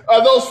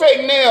 Those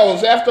fake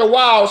nails, after a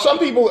while, some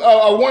people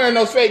are wearing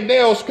those fake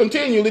nails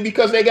continually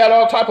because they got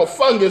all type of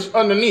fungus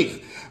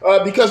underneath,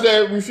 because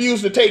they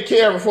refuse to take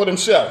care of it for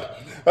themselves,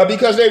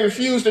 because they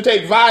refuse to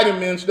take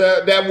vitamins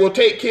that will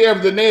take care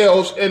of the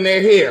nails and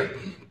their hair.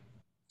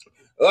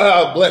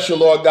 Bless you,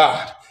 Lord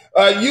God.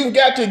 You've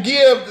got to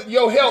give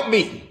your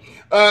helpmeet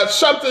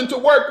something to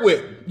work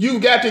with.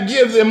 You've got to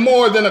give them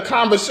more than a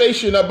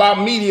conversation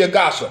about media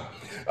gossip.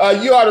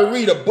 You ought to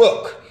read a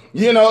book.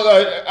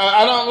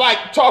 I don't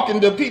like talking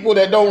to people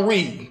that don't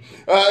read.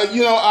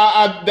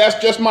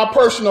 That's just my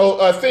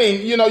personal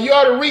thing. You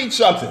ought to read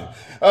something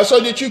so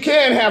that you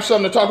can have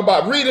something to talk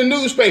about. Read a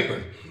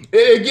newspaper.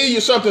 It'll give you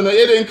something.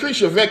 It'll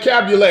increase your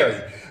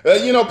vocabulary.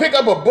 Pick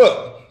up a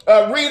book.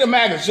 Read a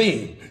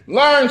magazine.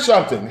 Learn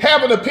something.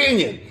 Have an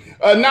opinion.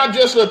 Not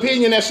just an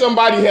opinion that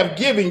somebody have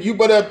given you,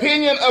 but an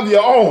opinion of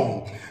your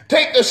own.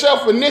 Take the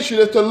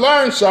self-initiative to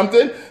learn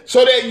something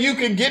so that you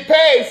can get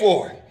paid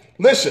for it.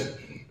 Listen,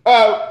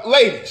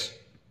 ladies,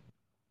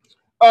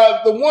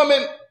 the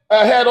woman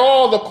had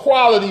all the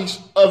qualities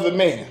of the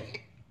man.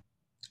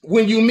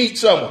 When you meet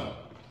someone,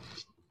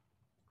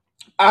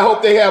 I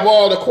hope they have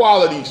all the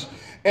qualities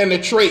and the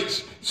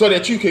traits so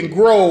that you can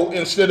grow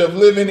instead of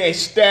living a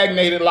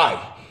stagnated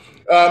life,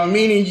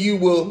 meaning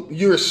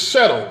you're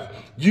settled.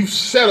 You've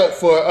settled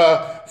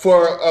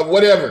for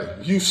whatever.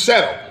 You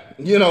settled.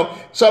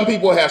 Some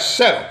people have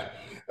settled,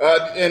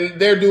 and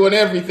they're doing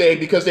everything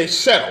because they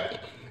settled.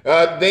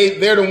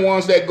 They're the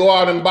ones that go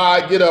out and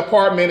get an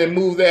apartment and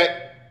move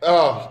that.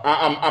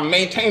 I'm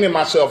maintaining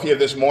myself here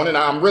this morning.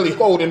 I'm really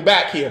holding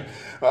back here.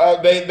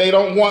 They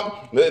don't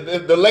want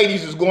the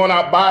ladies is going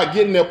out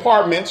getting the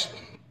apartments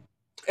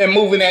and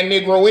moving that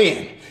Negro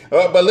in.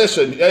 But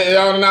listen, it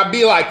ought to not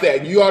be like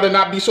that. You ought to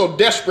not be so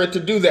desperate to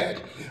do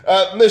that.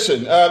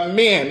 Listen,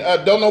 men,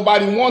 don't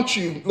nobody want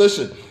you.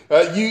 Listen,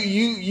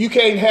 you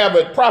can't have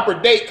a proper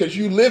date because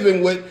you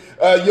living with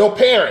your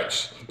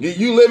parents.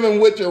 You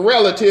living with your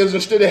relatives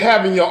instead of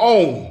having your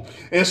own,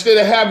 instead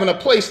of having a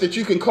place that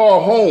you can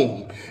call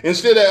home,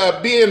 instead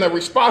of being a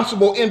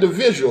responsible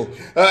individual.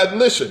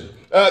 Listen,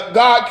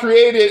 God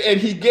created and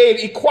he gave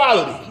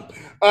equality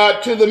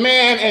to the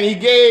man, and he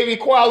gave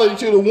equality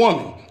to the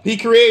woman. He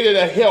created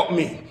a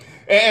helpmeet.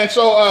 And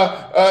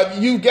so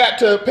you got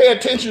to pay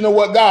attention to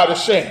what God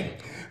is saying.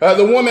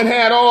 The woman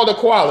had all the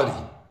quality.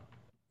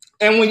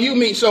 And when you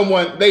meet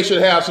someone, they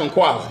should have some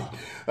quality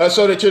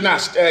so that you're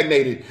not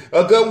stagnated.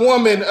 A good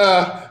woman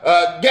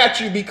got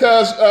you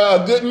because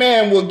a good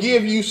man will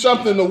give you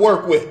something to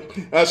work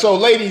with. So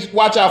ladies,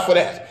 watch out for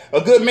that.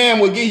 A good man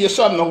will give you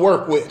something to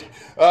work with.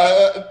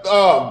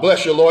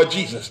 Bless you, Lord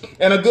Jesus.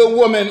 And a good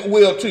woman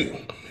will too.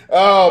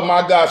 Oh,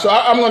 my God. So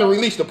I'm going to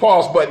release the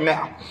pause button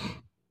now.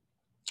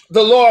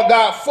 The Lord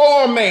God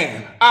formed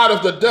man out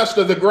of the dust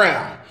of the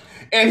ground,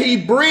 and he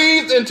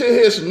breathed into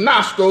his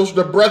nostrils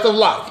the breath of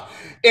life,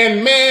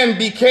 and man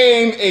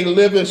became a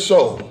living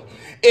soul.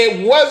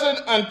 It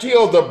wasn't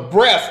until the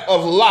breath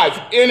of life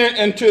entered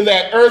into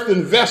that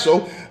earthen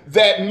vessel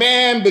that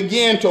man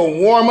began to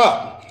warm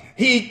up.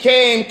 He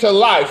came to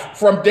life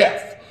from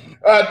death.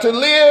 To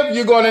live,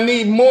 you're going to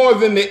need more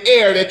than the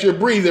air that you're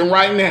breathing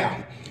right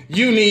now.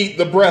 You need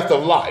the breath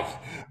of life,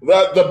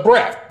 the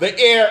breath, the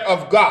air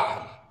of God.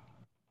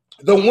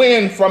 The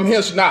wind from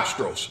his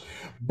nostrils,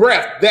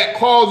 breath that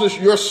causes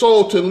your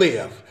soul to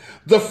live.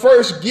 The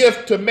first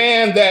gift to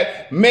man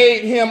that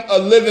made him a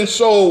living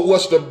soul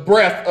was the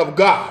breath of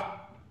God.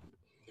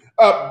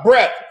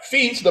 Breath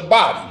feeds the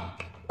body,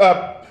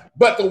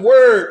 but the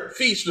word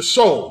feeds the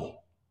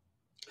soul.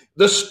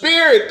 The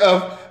spirit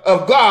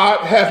of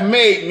God hath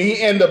made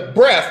me, and the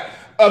breath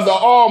of the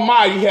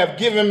Almighty have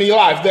given me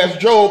life. That's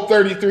Job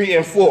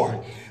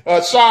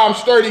 33:4. Psalms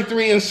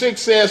 33:6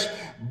 says,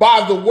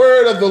 by the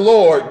word of the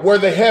Lord were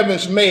the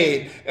heavens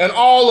made, and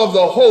all of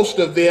the host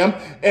of them,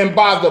 and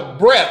by the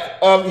breath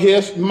of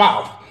his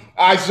mouth.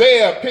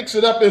 Isaiah picks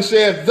it up and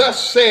says,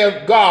 thus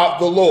saith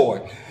God the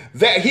Lord,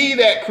 that he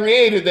that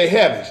created the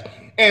heavens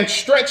and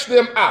stretched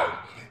them out,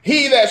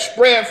 he that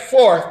spread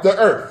forth the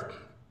earth,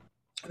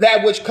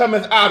 that which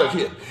cometh out of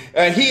it,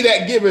 and he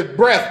that giveth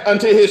breath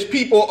unto his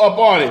people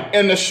upon it,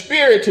 and the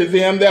spirit to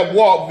them that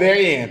walk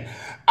therein.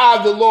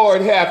 I, the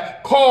Lord, have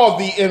called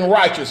thee in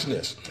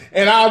righteousness,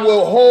 and I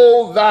will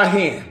hold thy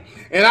hand,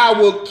 and I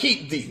will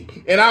keep thee,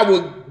 and I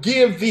will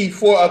give thee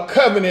for a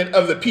covenant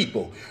of the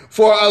people,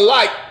 for a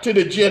light to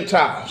the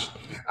Gentiles.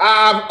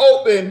 I've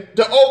opened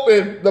to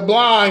open the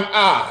blind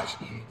eyes,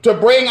 to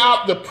bring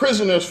out the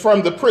prisoners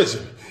from the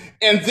prison,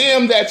 and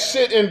them that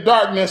sit in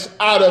darkness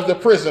out of the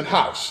prison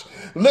house.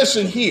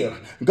 Listen here,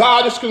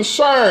 God is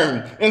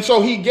concerned, and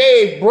so he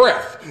gave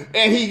breath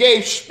and he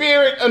gave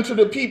spirit unto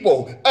the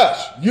people,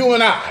 us, you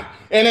and I,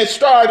 and it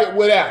started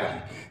with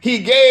Adam. He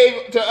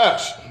gave to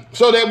us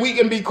so that we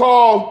can be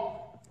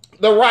called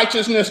the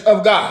righteousness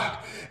of God.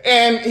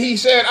 And he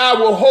said, I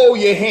will hold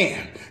your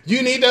hand.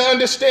 You need to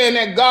understand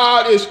that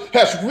God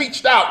has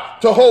reached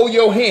out to hold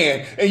your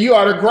hand, and you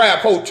ought to grab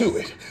hold to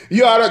it.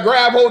 You ought to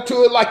grab hold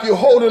to it like you're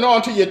holding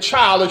on to your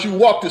child as you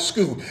walk to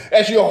school,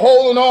 as you're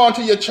holding on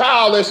to your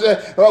child as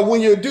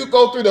when you do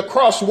go through the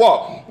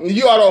crosswalk.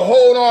 You ought to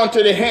hold on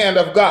to the hand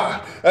of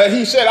God.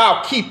 He said,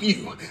 I'll keep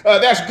you.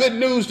 That's good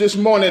news this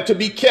morning, to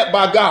be kept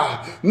by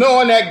God,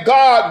 knowing that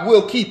God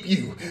will keep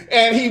you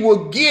and he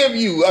will give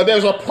you.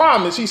 There's a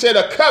promise. He said,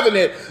 a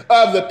covenant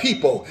of the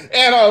people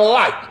and a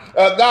light.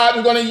 God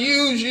is going to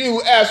use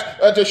you as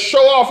to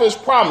show off his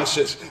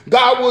promises.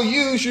 God will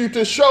use you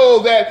to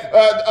show that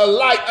a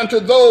light unto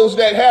those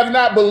that have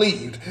not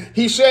believed.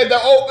 He said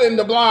to open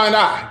the blind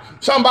eye.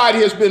 Somebody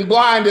has been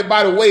blinded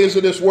by the ways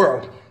of this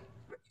world.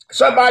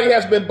 Somebody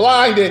has been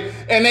blinded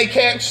and they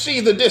can't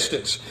see the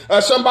distance.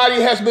 Somebody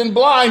has been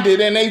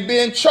blinded and they've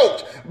been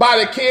choked by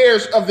the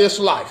cares of this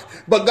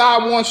life. But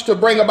God wants to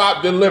bring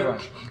about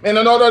deliverance. And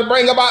in order to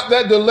bring about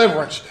that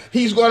deliverance,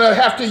 he's going to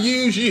have to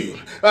use you.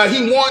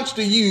 He wants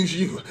to use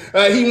you.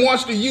 He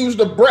wants to use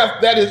the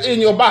breath that is in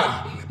your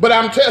body. But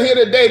I'm here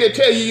today to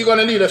tell you, you're going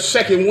to need a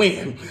second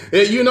wind.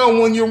 You know,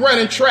 when you're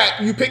running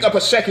track, you pick up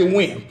a second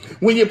wind.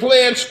 When you're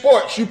playing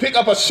sports, you pick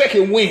up a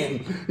second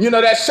wind. You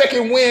know, that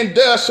second wind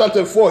does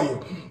something for you.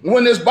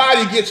 When this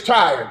body gets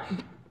tired,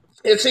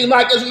 it seems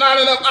like there's not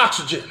enough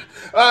oxygen.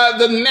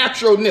 The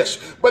naturalness,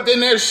 but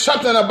then there's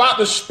something about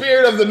the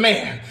spirit of the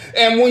man.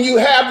 And when you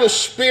have the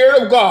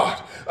spirit of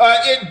God,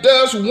 it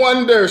does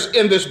wonders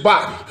in this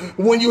body.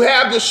 When you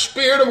have the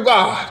spirit of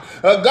God,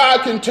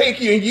 God can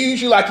take you and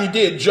use you like he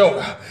did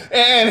Jonah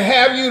and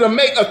have you to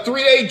make a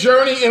 3-day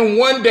journey in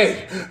one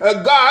day.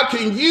 God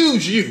can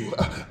use you.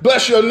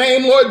 Bless your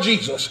name, Lord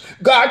Jesus.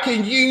 God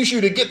can use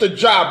you to get the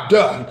job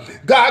done.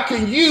 God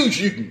can use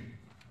you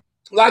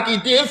like he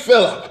did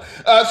Philip,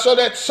 so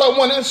that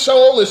someone's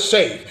soul is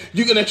saved.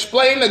 You can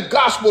explain the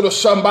gospel to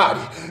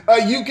somebody.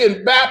 You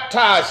can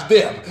baptize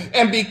them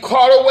and be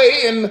caught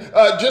away in,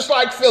 just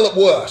like Philip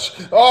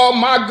was. Oh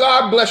my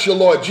God, bless you,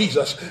 Lord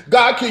Jesus.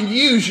 God can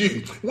use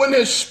you when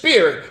his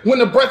spirit, when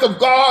the breath of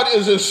God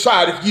is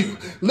inside of you.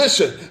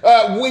 Listen,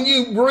 when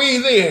you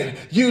breathe in,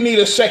 you need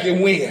a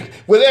second wind.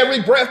 With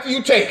every breath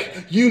you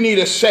take, you need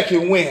a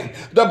second wind.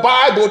 The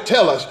Bible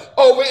tells us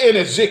over in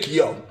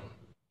Ezekiel,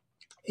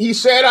 he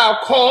said,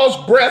 I'll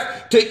cause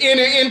breath to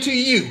enter into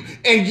you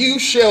and you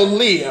shall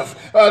live.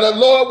 The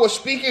Lord was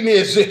speaking to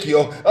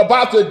Ezekiel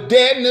about the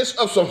deadness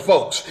of some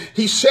folks.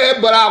 He said,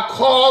 but I'll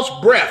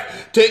cause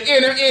breath to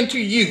enter into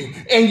you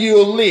and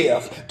you'll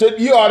live.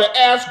 You ought to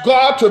ask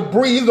God to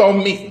breathe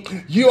on me.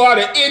 You ought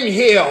to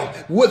inhale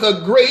with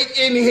a great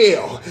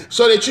inhale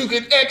so that you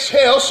can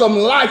exhale some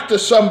life to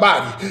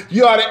somebody.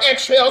 You ought to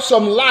exhale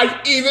some life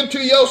even to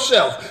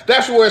yourself.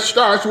 That's where it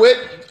starts with.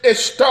 It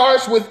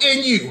starts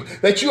within you,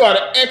 that you ought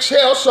to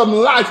exhale some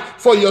life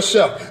for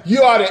yourself.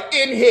 You ought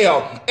to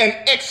inhale and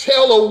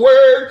exhale a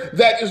word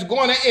that is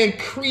going to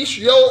increase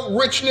your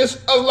richness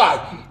of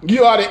life.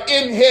 You ought to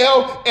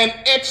inhale and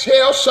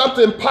exhale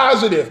something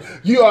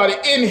positive. You ought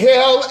to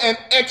inhale and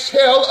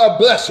exhale a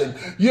blessing.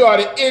 You ought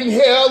to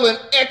inhale and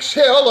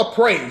exhale a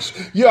praise.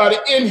 You ought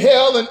to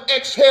inhale and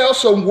exhale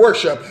some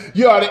worship.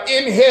 You ought to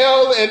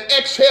inhale and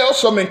exhale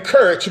some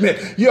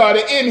encouragement. You ought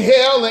to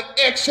inhale and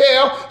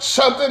exhale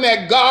something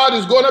that God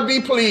is going to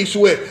be pleased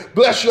with.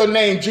 Bless your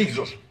name,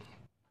 Jesus.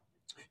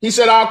 He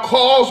said, I'll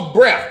cause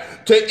breath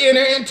to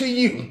enter into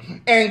you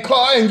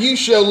and you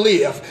shall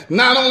live.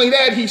 Not only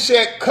that, he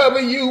said, cover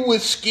you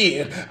with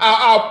skin.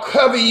 I'll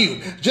cover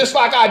you just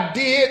like I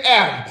did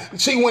Adam.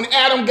 See, when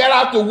Adam got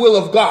out the will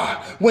of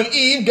God, when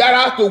Eve got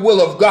out the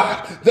will of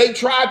God, they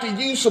tried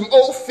to use some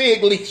old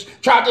fig leaves,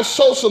 tried to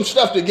sew some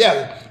stuff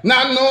together,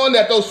 not knowing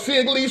that those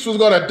fig leaves was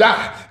going to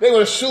die. They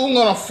were soon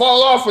going to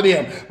fall off of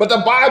them. But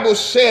the Bible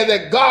said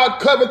that God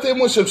covered them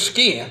with some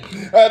skin.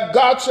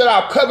 God said,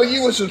 I'll cover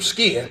you with some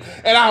skin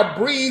and I'll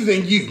breathe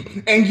in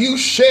you and you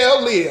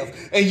shall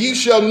live and you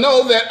shall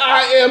know that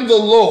I am the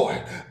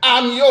Lord.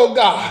 I'm your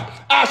God.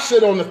 I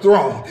sit on the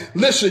throne.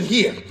 Listen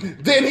here.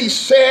 Then he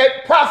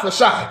said,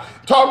 prophesy,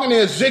 talking to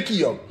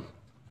Ezekiel,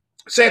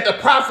 said to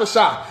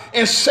prophesy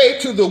and say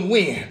to the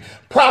wind,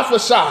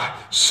 prophesy,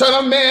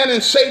 son of man,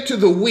 and say to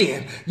the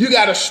wind. You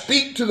got to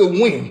speak to the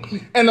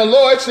wind. And the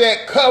Lord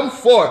said, come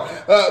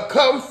forth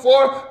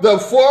the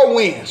four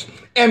winds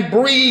and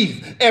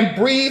breathe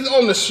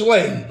on the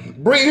slain.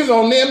 Breathe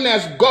on them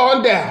that's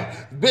gone down,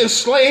 been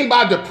slain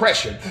by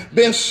depression,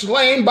 been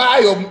slain by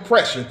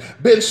oppression,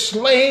 been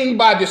slain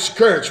by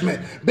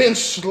discouragement, been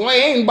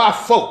slain by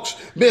folks,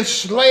 been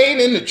slain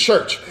in the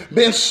church,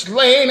 been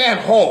slain at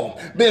home,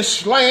 been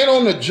slain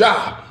on the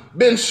job,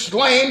 been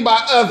slain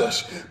by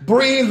others.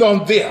 Breathe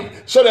on them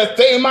so that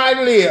they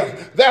might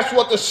live. That's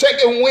what the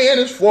second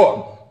wind is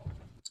for.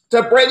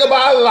 to bring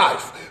about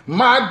life.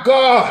 My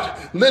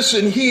God,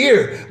 listen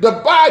here.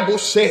 The Bible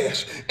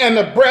says, and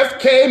the breath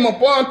came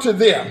upon to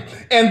them,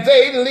 and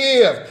they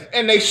lived,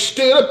 and they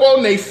stood up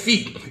on their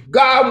feet.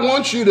 God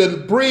wants you to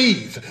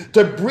breathe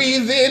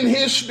in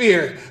his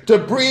spirit, to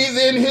breathe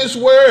in his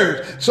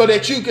word, so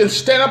that you can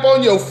stand up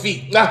on your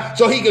feet,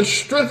 so he can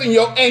strengthen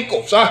your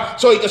ankles,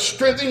 so he can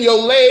strengthen your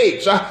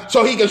legs,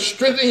 so he can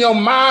strengthen your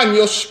mind,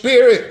 your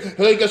spirit,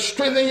 so he can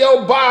strengthen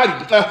your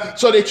body,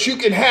 so that you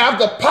can have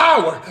the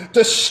power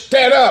to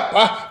stand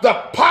up, the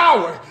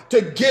power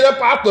to get up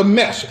out the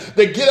mess,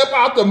 to get up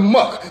out the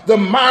muck, the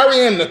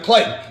mire and the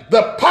clay,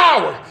 the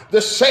power,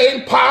 the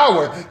same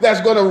power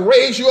that's going to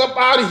raise you up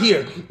out of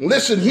here.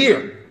 Listen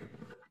here.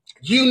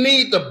 You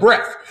need the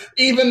breath.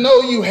 Even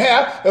though you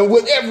have,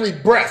 with every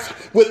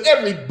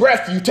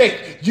breath you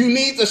take, you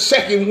need the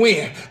second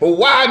wind. Well,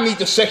 why need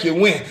the second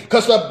wind?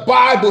 Because the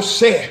Bible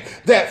said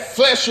that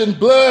flesh and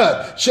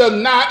blood shall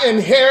not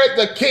inherit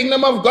the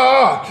kingdom of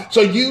God.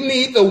 So you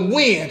need the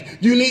wind.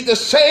 You need the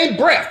same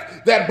breath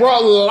that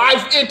brought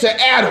life into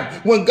Adam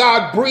when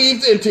God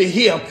breathed into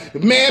him.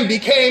 Man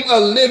became a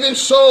living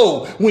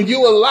soul. When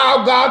you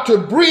allow God to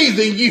breathe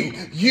in you,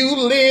 you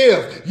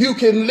live. You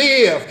can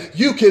live.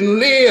 You can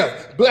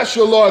live. Bless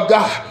your Lord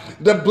God.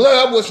 The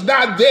blood was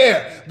not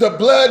there. The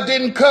blood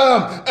didn't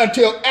come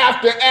until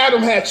after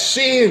Adam had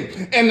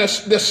sinned and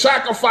the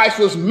sacrifice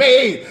was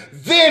made.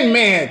 Then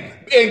man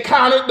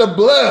encountered the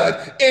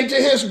blood into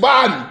his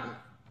body.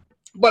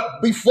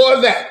 But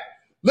before that,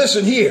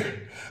 listen here.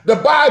 The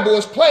Bible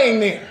is plain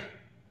there.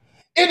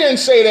 It didn't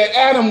say that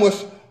Adam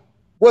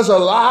was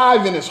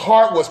alive and his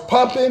heart was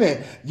pumping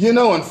and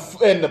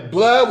the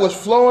blood was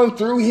flowing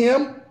through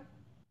him.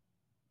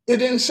 It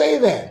didn't say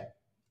that.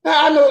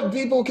 Now I know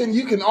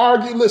you can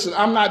argue. Listen,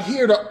 I'm not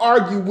here to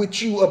argue with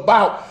you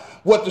about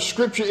what the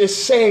scripture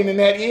is saying in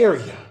that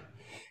area.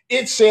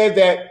 It said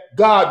that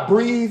God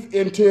breathed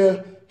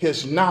into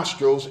his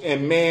nostrils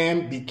and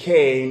man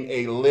became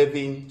a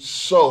living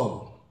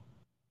soul.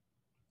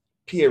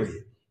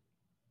 Period.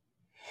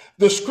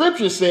 The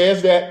scripture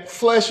says that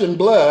flesh and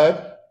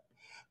blood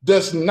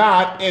does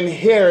not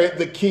inherit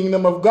the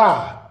kingdom of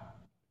God.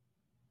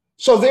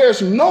 So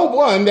there's no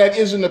one that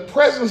is in the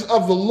presence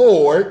of the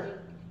Lord.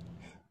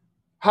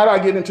 How do I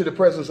get into the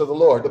presence of the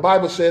Lord? The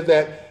Bible says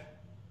that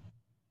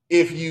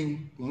if you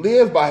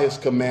live by his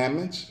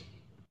commandments,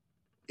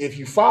 if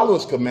you follow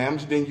his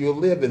commandments, then you'll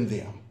live in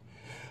them.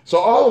 So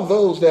all of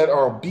those that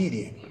are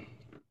obedient,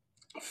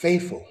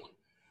 faithful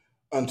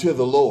unto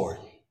the Lord,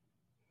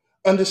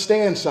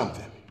 understand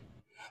something.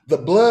 The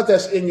blood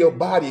that's in your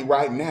body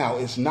right now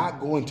is not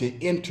going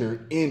to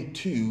enter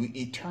into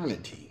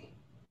eternity.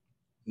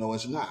 No,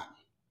 it's not.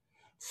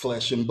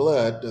 Flesh and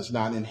blood does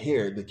not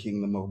inherit the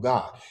kingdom of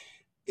God.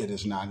 It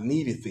is not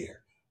needed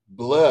there.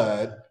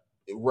 Blood,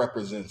 it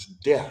represents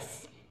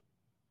death.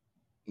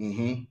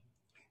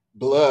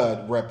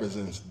 Blood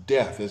represents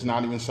death. It's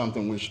not even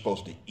something we're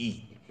supposed to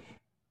eat.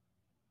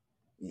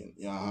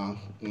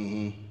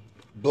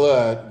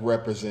 Blood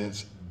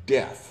represents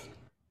death.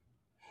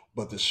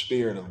 But the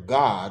Spirit of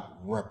God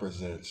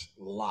represents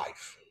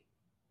life.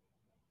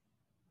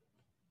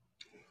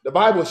 The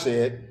Bible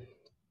said,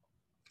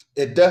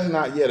 it does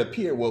not yet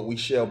appear what we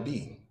shall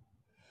be,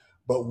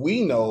 but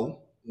we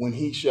know when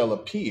he shall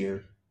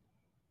appear,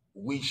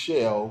 we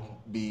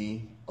shall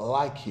be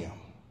like him.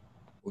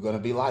 We're going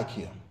to be like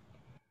him.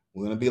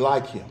 We're going to be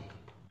like him.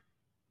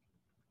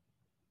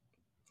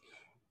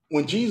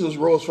 When Jesus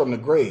rose from the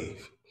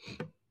grave,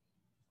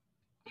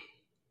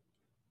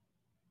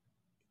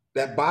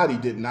 that body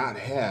did not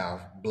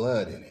have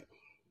blood in it.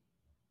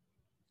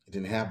 It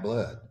didn't have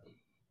blood.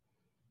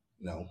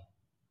 No.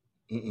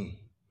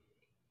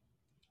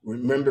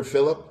 Remember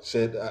Philip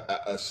said,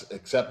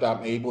 except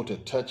I'm able to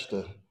touch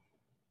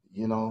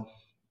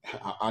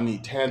I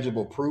need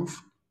tangible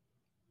proof.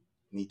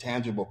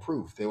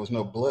 There was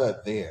no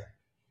blood there.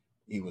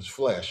 He was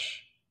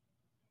flesh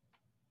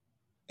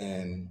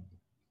and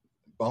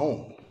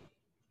bone.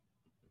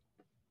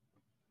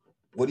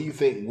 What do you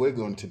think we're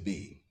going to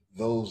be?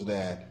 Those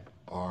that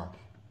are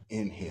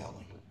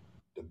inhaling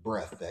the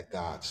breath that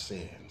God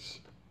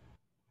sends.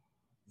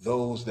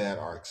 Those that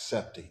are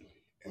accepting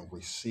and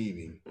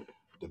receiving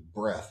the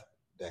breath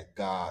that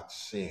God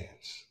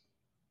sends.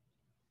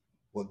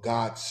 What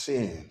God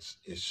sends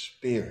is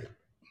spirit.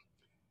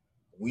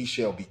 We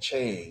shall be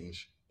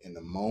changed in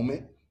the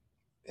moment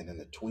and in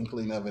the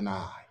twinkling of an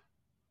eye.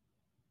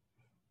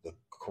 The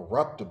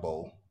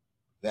corruptible,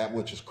 that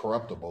which is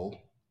corruptible,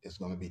 is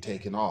going to be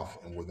taken off,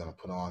 and we're going to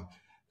put on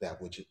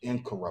that which is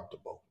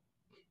incorruptible.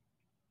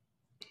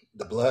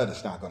 The blood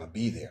is not going to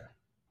be there.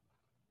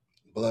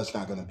 Blood's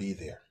not going to be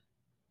there.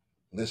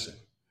 Listen,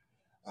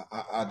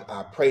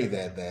 I pray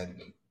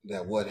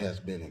that what has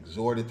been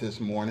exhorted this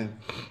morning,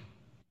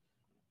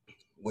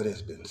 what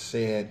has been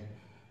said,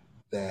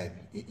 that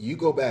you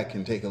go back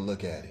and take a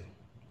look at it.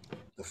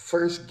 The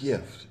first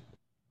gift,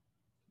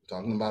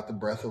 talking about the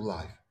breath of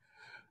life,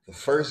 the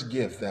first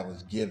gift that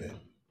was given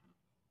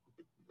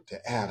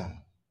to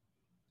Adam,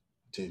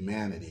 to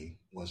humanity,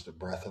 was the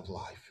breath of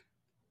life.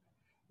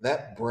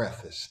 That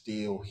breath is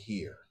still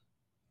here,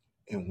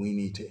 and we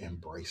need to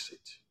embrace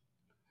it.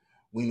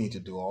 We need to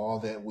do all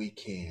that we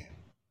can.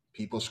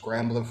 People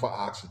scrambling for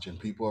oxygen.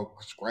 People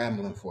are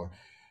scrambling for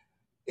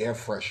air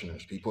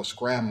fresheners. People are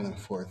scrambling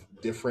for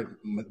different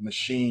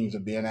machines are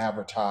being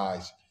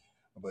advertised.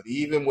 But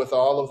even with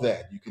all of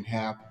that, you can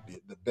have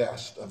the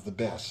best of the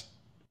best.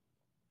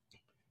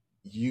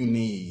 You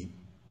need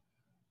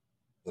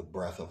the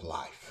breath of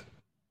life.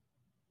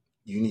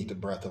 You need the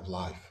breath of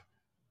life.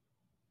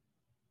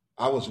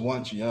 I was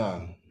once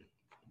young.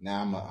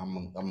 Now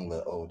I'm a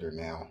little older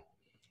now.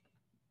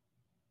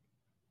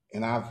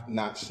 And I've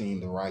not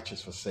seen the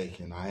righteous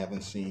forsaken. I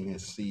haven't seen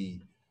his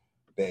seed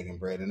begging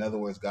bread. In other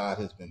words, God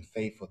has been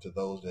faithful to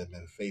those that have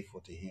been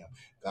faithful to him.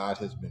 God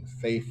has been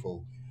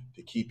faithful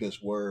to keep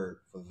his word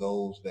for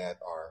those that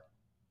are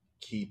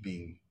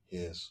keeping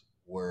his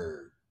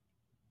word.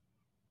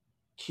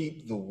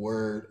 Keep the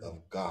word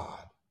of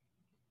God.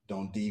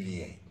 Don't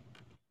deviate.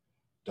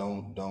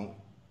 Don't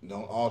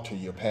alter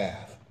your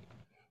path,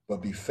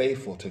 but be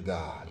faithful to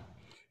God.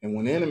 And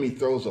when the enemy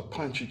throws a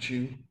punch at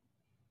you,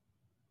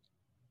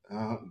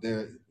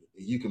 there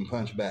you can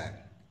punch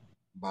back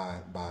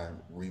by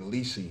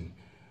releasing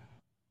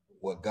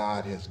what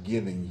God has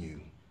given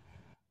you.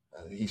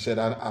 He said,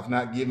 I've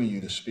not given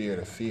you the spirit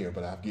of fear,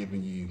 but I've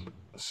given you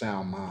a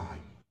sound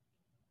mind.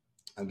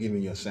 I'm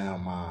giving you a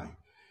sound mind.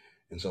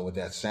 And so with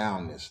that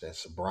soundness, that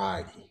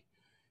sobriety,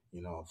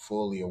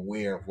 fully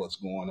aware of what's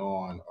going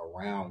on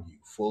around you,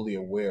 fully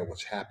aware of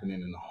what's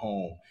happening in the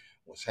home,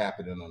 what's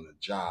happening on the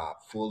job,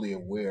 fully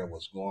aware of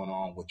what's going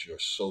on with your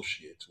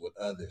associates, with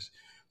others,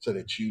 so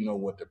that you know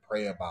what to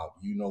pray about,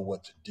 you know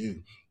what to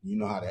do, you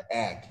know how to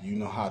act, you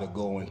know how to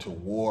go into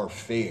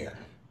warfare.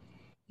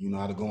 You know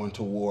how to go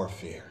into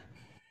warfare.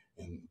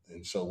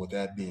 And so with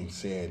that being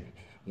said,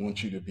 I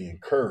want you to be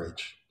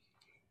encouraged.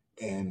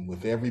 And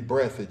with every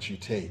breath that you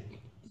take,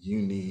 you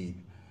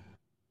need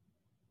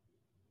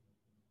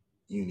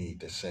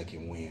the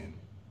second wind.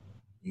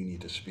 You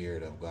need the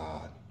Spirit of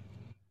God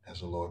as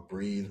the Lord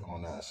breathe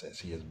on us, as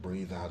he has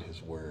breathed out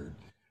his word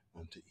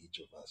unto each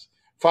of us.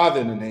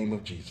 Father, in the name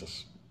of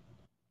Jesus,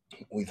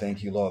 we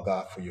thank you, Lord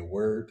God, for your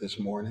word this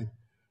morning.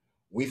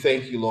 We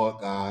thank you,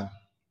 Lord God,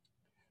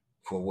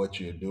 for what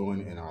you're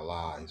doing in our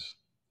lives.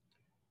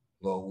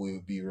 Lord, we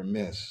would be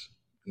remiss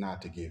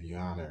not to give you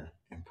honor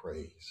and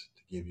praise,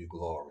 to give you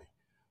glory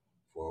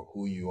for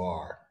who you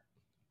are.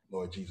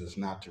 Lord Jesus,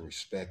 not to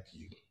respect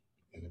you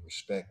and to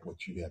respect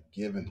what you have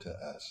given to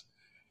us,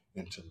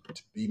 and to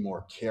be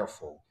more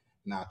careful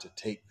not to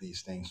take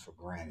these things for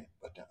granted,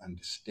 but to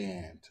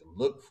understand, to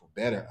look for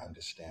better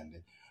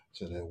understanding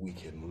so that we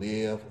can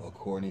live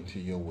according to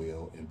your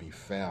will and be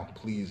found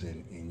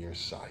pleasing in your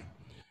sight.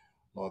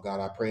 Lord God,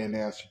 I pray and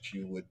ask that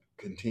you would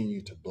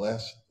continue to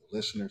bless the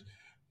listeners,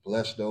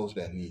 bless those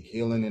that need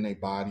healing in their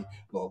body.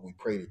 Lord, we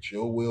pray that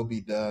your will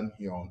be done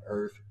here on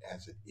earth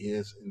as it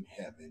is in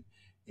heaven.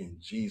 In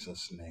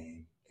Jesus'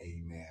 name,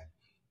 amen.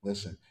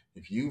 Listen,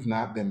 if you've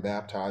not been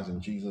baptized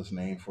in Jesus'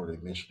 name for the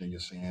remission of your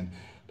sin,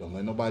 don't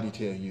let nobody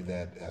tell you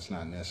that that's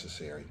not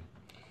necessary.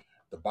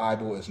 The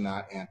Bible is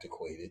not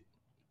antiquated.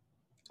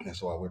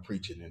 That's why we're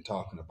preaching and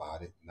talking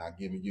about it, not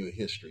giving you a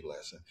history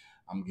lesson.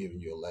 I'm giving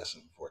you a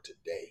lesson for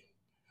today.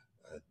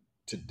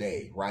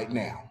 Today, right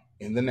now,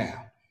 in the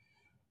now,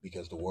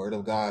 because the word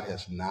of God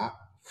has not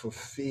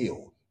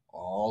fulfilled.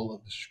 All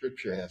of the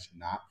scripture has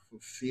not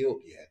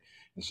fulfilled yet.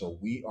 And so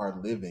we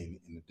are living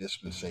in the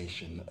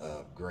dispensation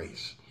of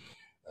grace.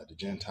 The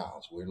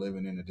Gentiles, we're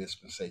living in the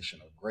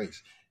dispensation of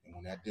grace. And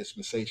when that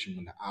dispensation,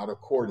 when the outer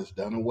court is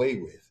done away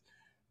with,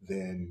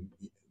 then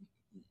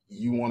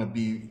you're going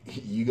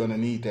to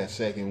need that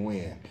second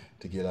wind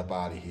to get up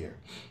out of here.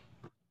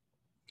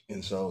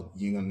 And so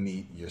you're going to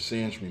need your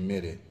sins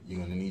remitted. You're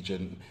going to need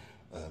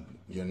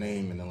your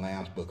name in the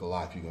Lamb's Book of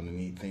Life. You're going to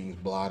need things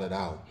blotted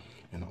out.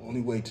 And the only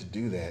way to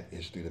do that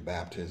is through the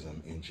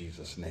baptism in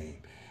Jesus'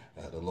 name.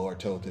 The Lord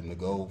told them to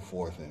go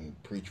forth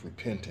and preach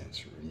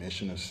repentance,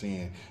 remission of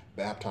sin,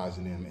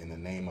 baptizing them in the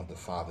name of the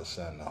Father,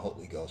 Son, and the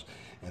Holy Ghost.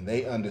 And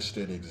they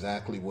understood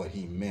exactly what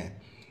he meant.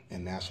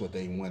 And that's what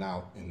they went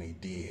out and they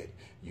did.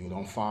 You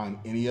don't find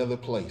any other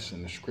place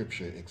in the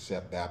scripture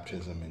except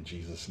baptism in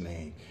Jesus'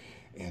 name.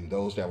 And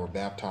those that were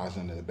baptized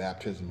under the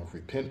baptism of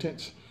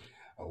repentance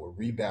were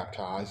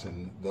rebaptized,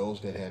 and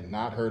those that had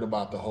not heard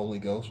about the Holy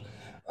Ghost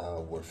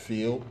were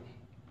filled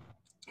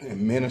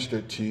and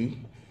ministered to.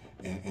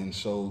 And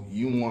so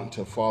you want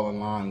to fall in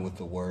line with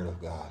the Word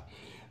of God.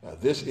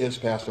 This is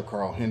Pastor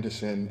Carl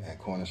Henderson at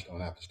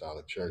Cornerstone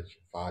Apostolic Church,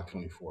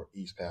 524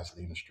 East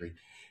Pasadena Street,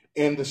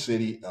 in the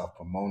city of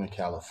Pomona,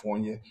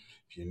 California.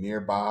 If you're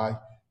nearby,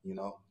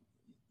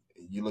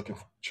 you're looking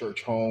for a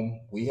church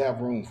home, we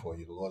have room for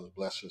you. The Lord has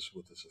blessed us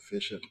with a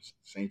sufficient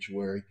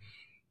sanctuary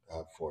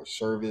for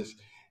service,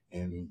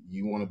 and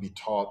you want to be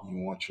taught, you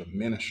want your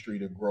ministry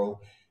to grow,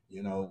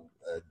 you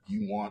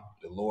want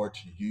the Lord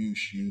to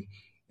use you,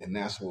 and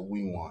that's what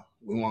we want.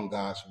 We want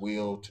God's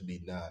will to be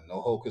done.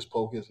 No hocus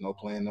pocus, no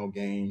playing no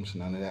games,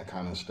 none of that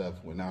kind of stuff.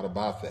 We're not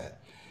about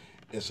that.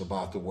 It's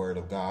about the Word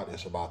of God.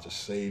 It's about the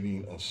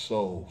saving of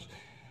souls.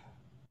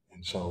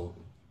 And so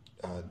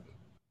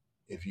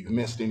if you've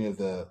missed any of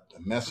the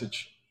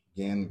message,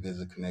 again,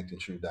 visit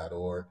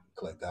connectingtruth.org,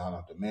 click God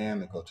on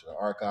Demand, and go to the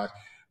archive.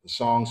 The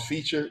songs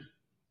featured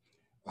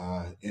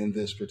in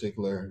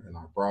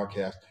our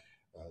broadcast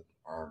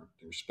are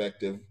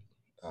respective,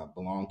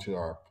 belong to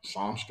our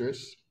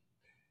songstress,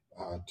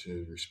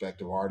 to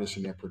respective artists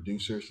and their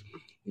producers.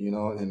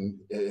 And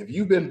if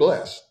you've been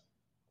blessed,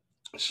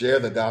 share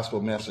the gospel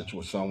message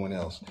with someone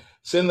else.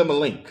 Send them a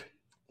link.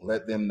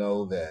 Let them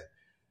know that,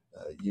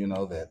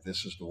 that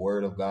this is the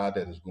word of God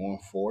that is going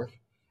forth,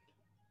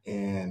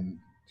 and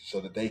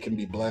so that they can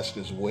be blessed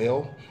as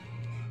well.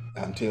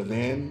 Until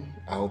then,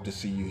 I hope to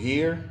see you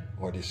here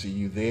or to see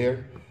you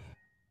there.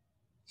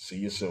 See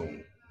you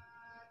soon.